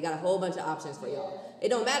restaurant. They got a whole bunch of options for y'all. It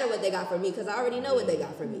don't matter what they got for me because I already know what they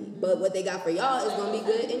got for me. But what they got for y'all is going to be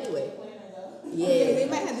good anyway. Yeah, Yeah. they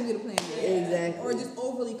might have to be the plan. Exactly. Or just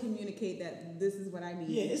overly communicate that this is what I need.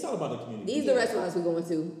 Yeah, it's all about the community. These are the restaurants we going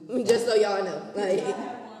to. Just so y'all know. I Like, have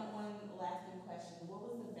one lasting question. What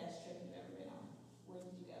was the best trip you've ever been on? Where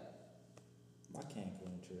did you go? My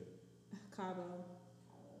Cancun trip. Cabo.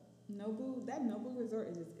 Nobu resort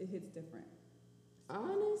it hits different.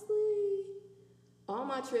 honestly, all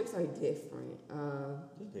my trips are different.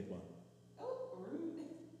 Just pick one. Oh, rude.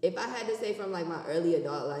 If I had to say from like my early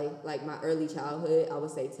adult life, like my early childhood, I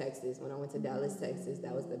would say Texas. When I went to Dallas, Texas,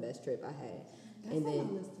 that was the best trip I had. That's And on then-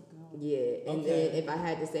 my list to go. Yeah, and Okay. then if I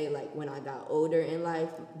had to say like when I got older in life,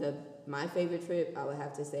 my favorite trip I would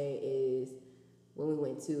have to say is when we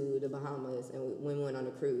went to the Bahamas and when we went on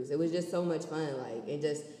a cruise. It was just so much fun, and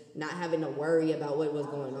just not having to worry about what was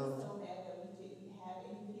going on. So mad that we didn't have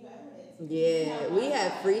any video evidence. Yeah, we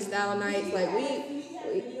had freestyle nights, We like have we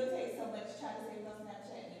videotaped so much, try to save on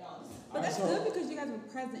Snapchat and it all just. But that's good because you guys were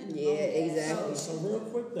present in the Yeah, moment. exactly. So real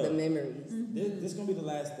quick the though, memories. this is gonna be the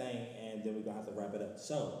last thing, and then we're gonna have to wrap it up.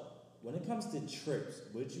 So when it comes to trips,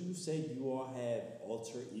 would you say you all have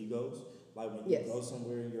alter egos? Like when you Yes. go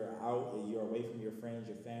somewhere and you're out and you're away from your friends,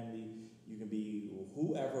 your family, you can be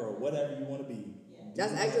whoever or whatever you want to be.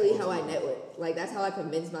 That's actually how I network. Like, that's how I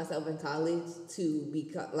convinced myself in college to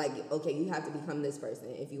become, okay, you have to become this person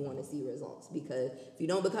if you want to see results. Because if you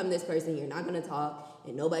don't become this person, you're not going to talk,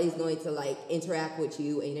 and nobody's going to, interact with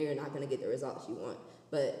you, and you're not going to get the results you want.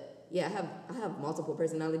 But, yeah, I have multiple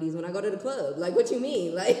personalities when I go to the club. Like, what you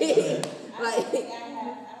mean? I don't think I have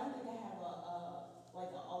an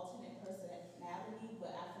alternate personality,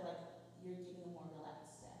 but I feel like you're getting more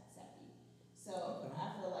relaxed, Sappy. So I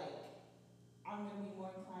feel like I'm gonna be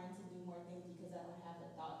more inclined to do more things because I don't have a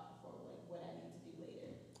thought for what I need to do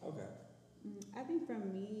later. Okay. I think for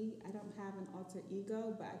me, I don't have an alter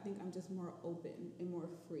ego, but I think I'm just more open and more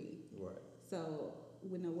free. Right. So,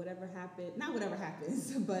 whatever happens, not whatever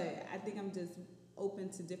happens, but I think I'm just open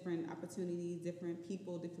to different opportunities, different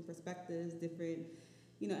people, different perspectives, different,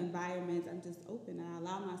 environments. I'm just open. I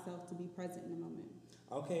allow myself to be present in the moment.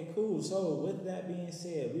 Okay, cool. So with that being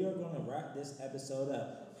said, we are going to wrap this episode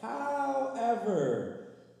up. However,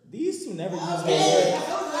 these two never use their words.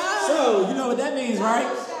 So you know what that means,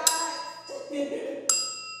 right?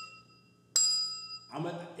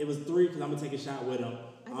 It was 3 because I'm gonna take a shot with them.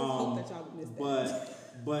 I just hope that y'all missed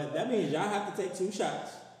that. But that means y'all have to take 2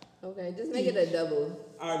 shots. Okay, just make it a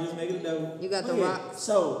double. All right, just make it a double. You got the Okay, rocks.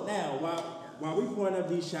 So now, while we pouring up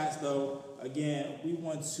these shots, though, again, we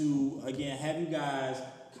want to have you guys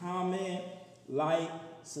comment, like,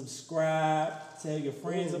 subscribe, tell your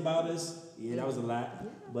friends about us. Yeah, that was a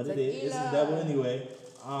lot, but it is. It's a Tequila. double anyway.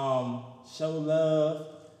 Show love.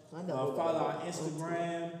 I know. Follow our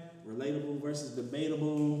Instagram, Relatable versus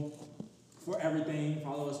Debatable, for everything.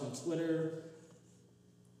 Follow us on Twitter.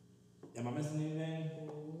 Am I missing anything?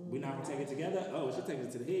 We're not gonna take it together. Oh, she'll take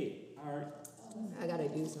it to the head. All right. I gotta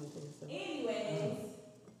do something. So. Anyways,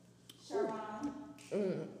 Sharon,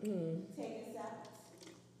 take us out.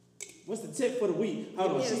 What's the tip for the week?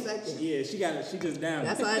 Hold on. Give me a second. Yeah, she got it. She just down.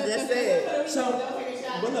 That's what I just said. So, Don't take a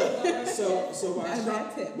shot. but look. So That's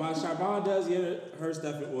that tip. while Charbonne does get her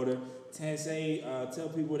stuff in order, Tansay, tell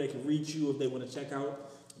people they can reach you if they want to check out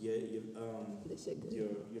This shit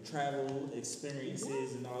good. your travel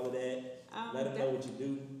experiences and all of that. Let them know what you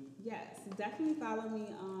do. Yes, definitely follow me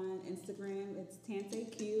on Instagram. It's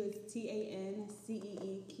TanceeQ. It's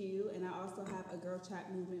TANCEEQ. And I also have a Girl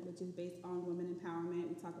Chat movement, which is based on women empowerment.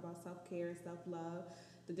 We talk about self-care, self-love,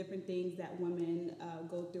 the different things that women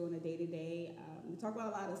go through on a day-to-day. We talk about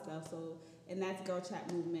a lot of stuff. And that's Girl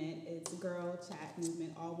Chat movement. It's Girl Chat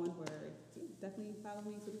movement, all one word. So definitely follow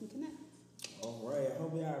me so we can connect. All right. I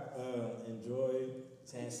hope y'all enjoyed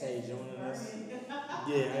Sensei joining us.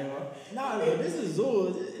 Yeah, no, this is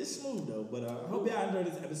Zool. It's smooth though, but I hope y'all enjoyed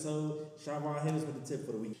this episode. Sharvon, hit us with the tip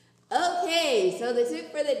for the week. Okay, so the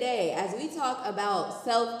tip for the day, as we talk about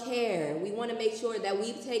self-care, we want to make sure that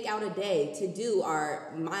we take out a day to do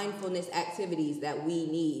our mindfulness activities that we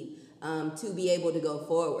need to be able to go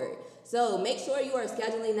forward. So make sure you are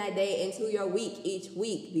scheduling that day into your week each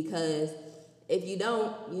week, because if you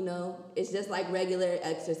don't, it's just like regular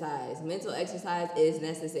exercise. Mental exercise is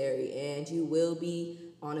necessary, and you will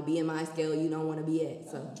be on a BMI scale you don't want to be at.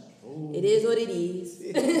 So It is what it is.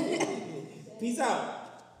 Peace out.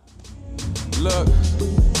 Look,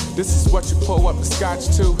 this is what you pour up the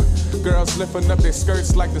scotch to. Girls lifting up their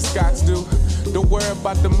skirts like the Scots do. Don't worry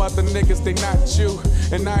about them other niggas, they not you.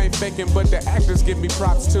 And I ain't faking, but the actors give me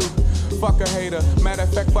props too. Fuck a hater, matter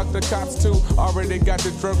of fact, fuck the cops too. Already got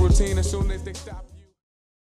the drug routine as soon as they stop.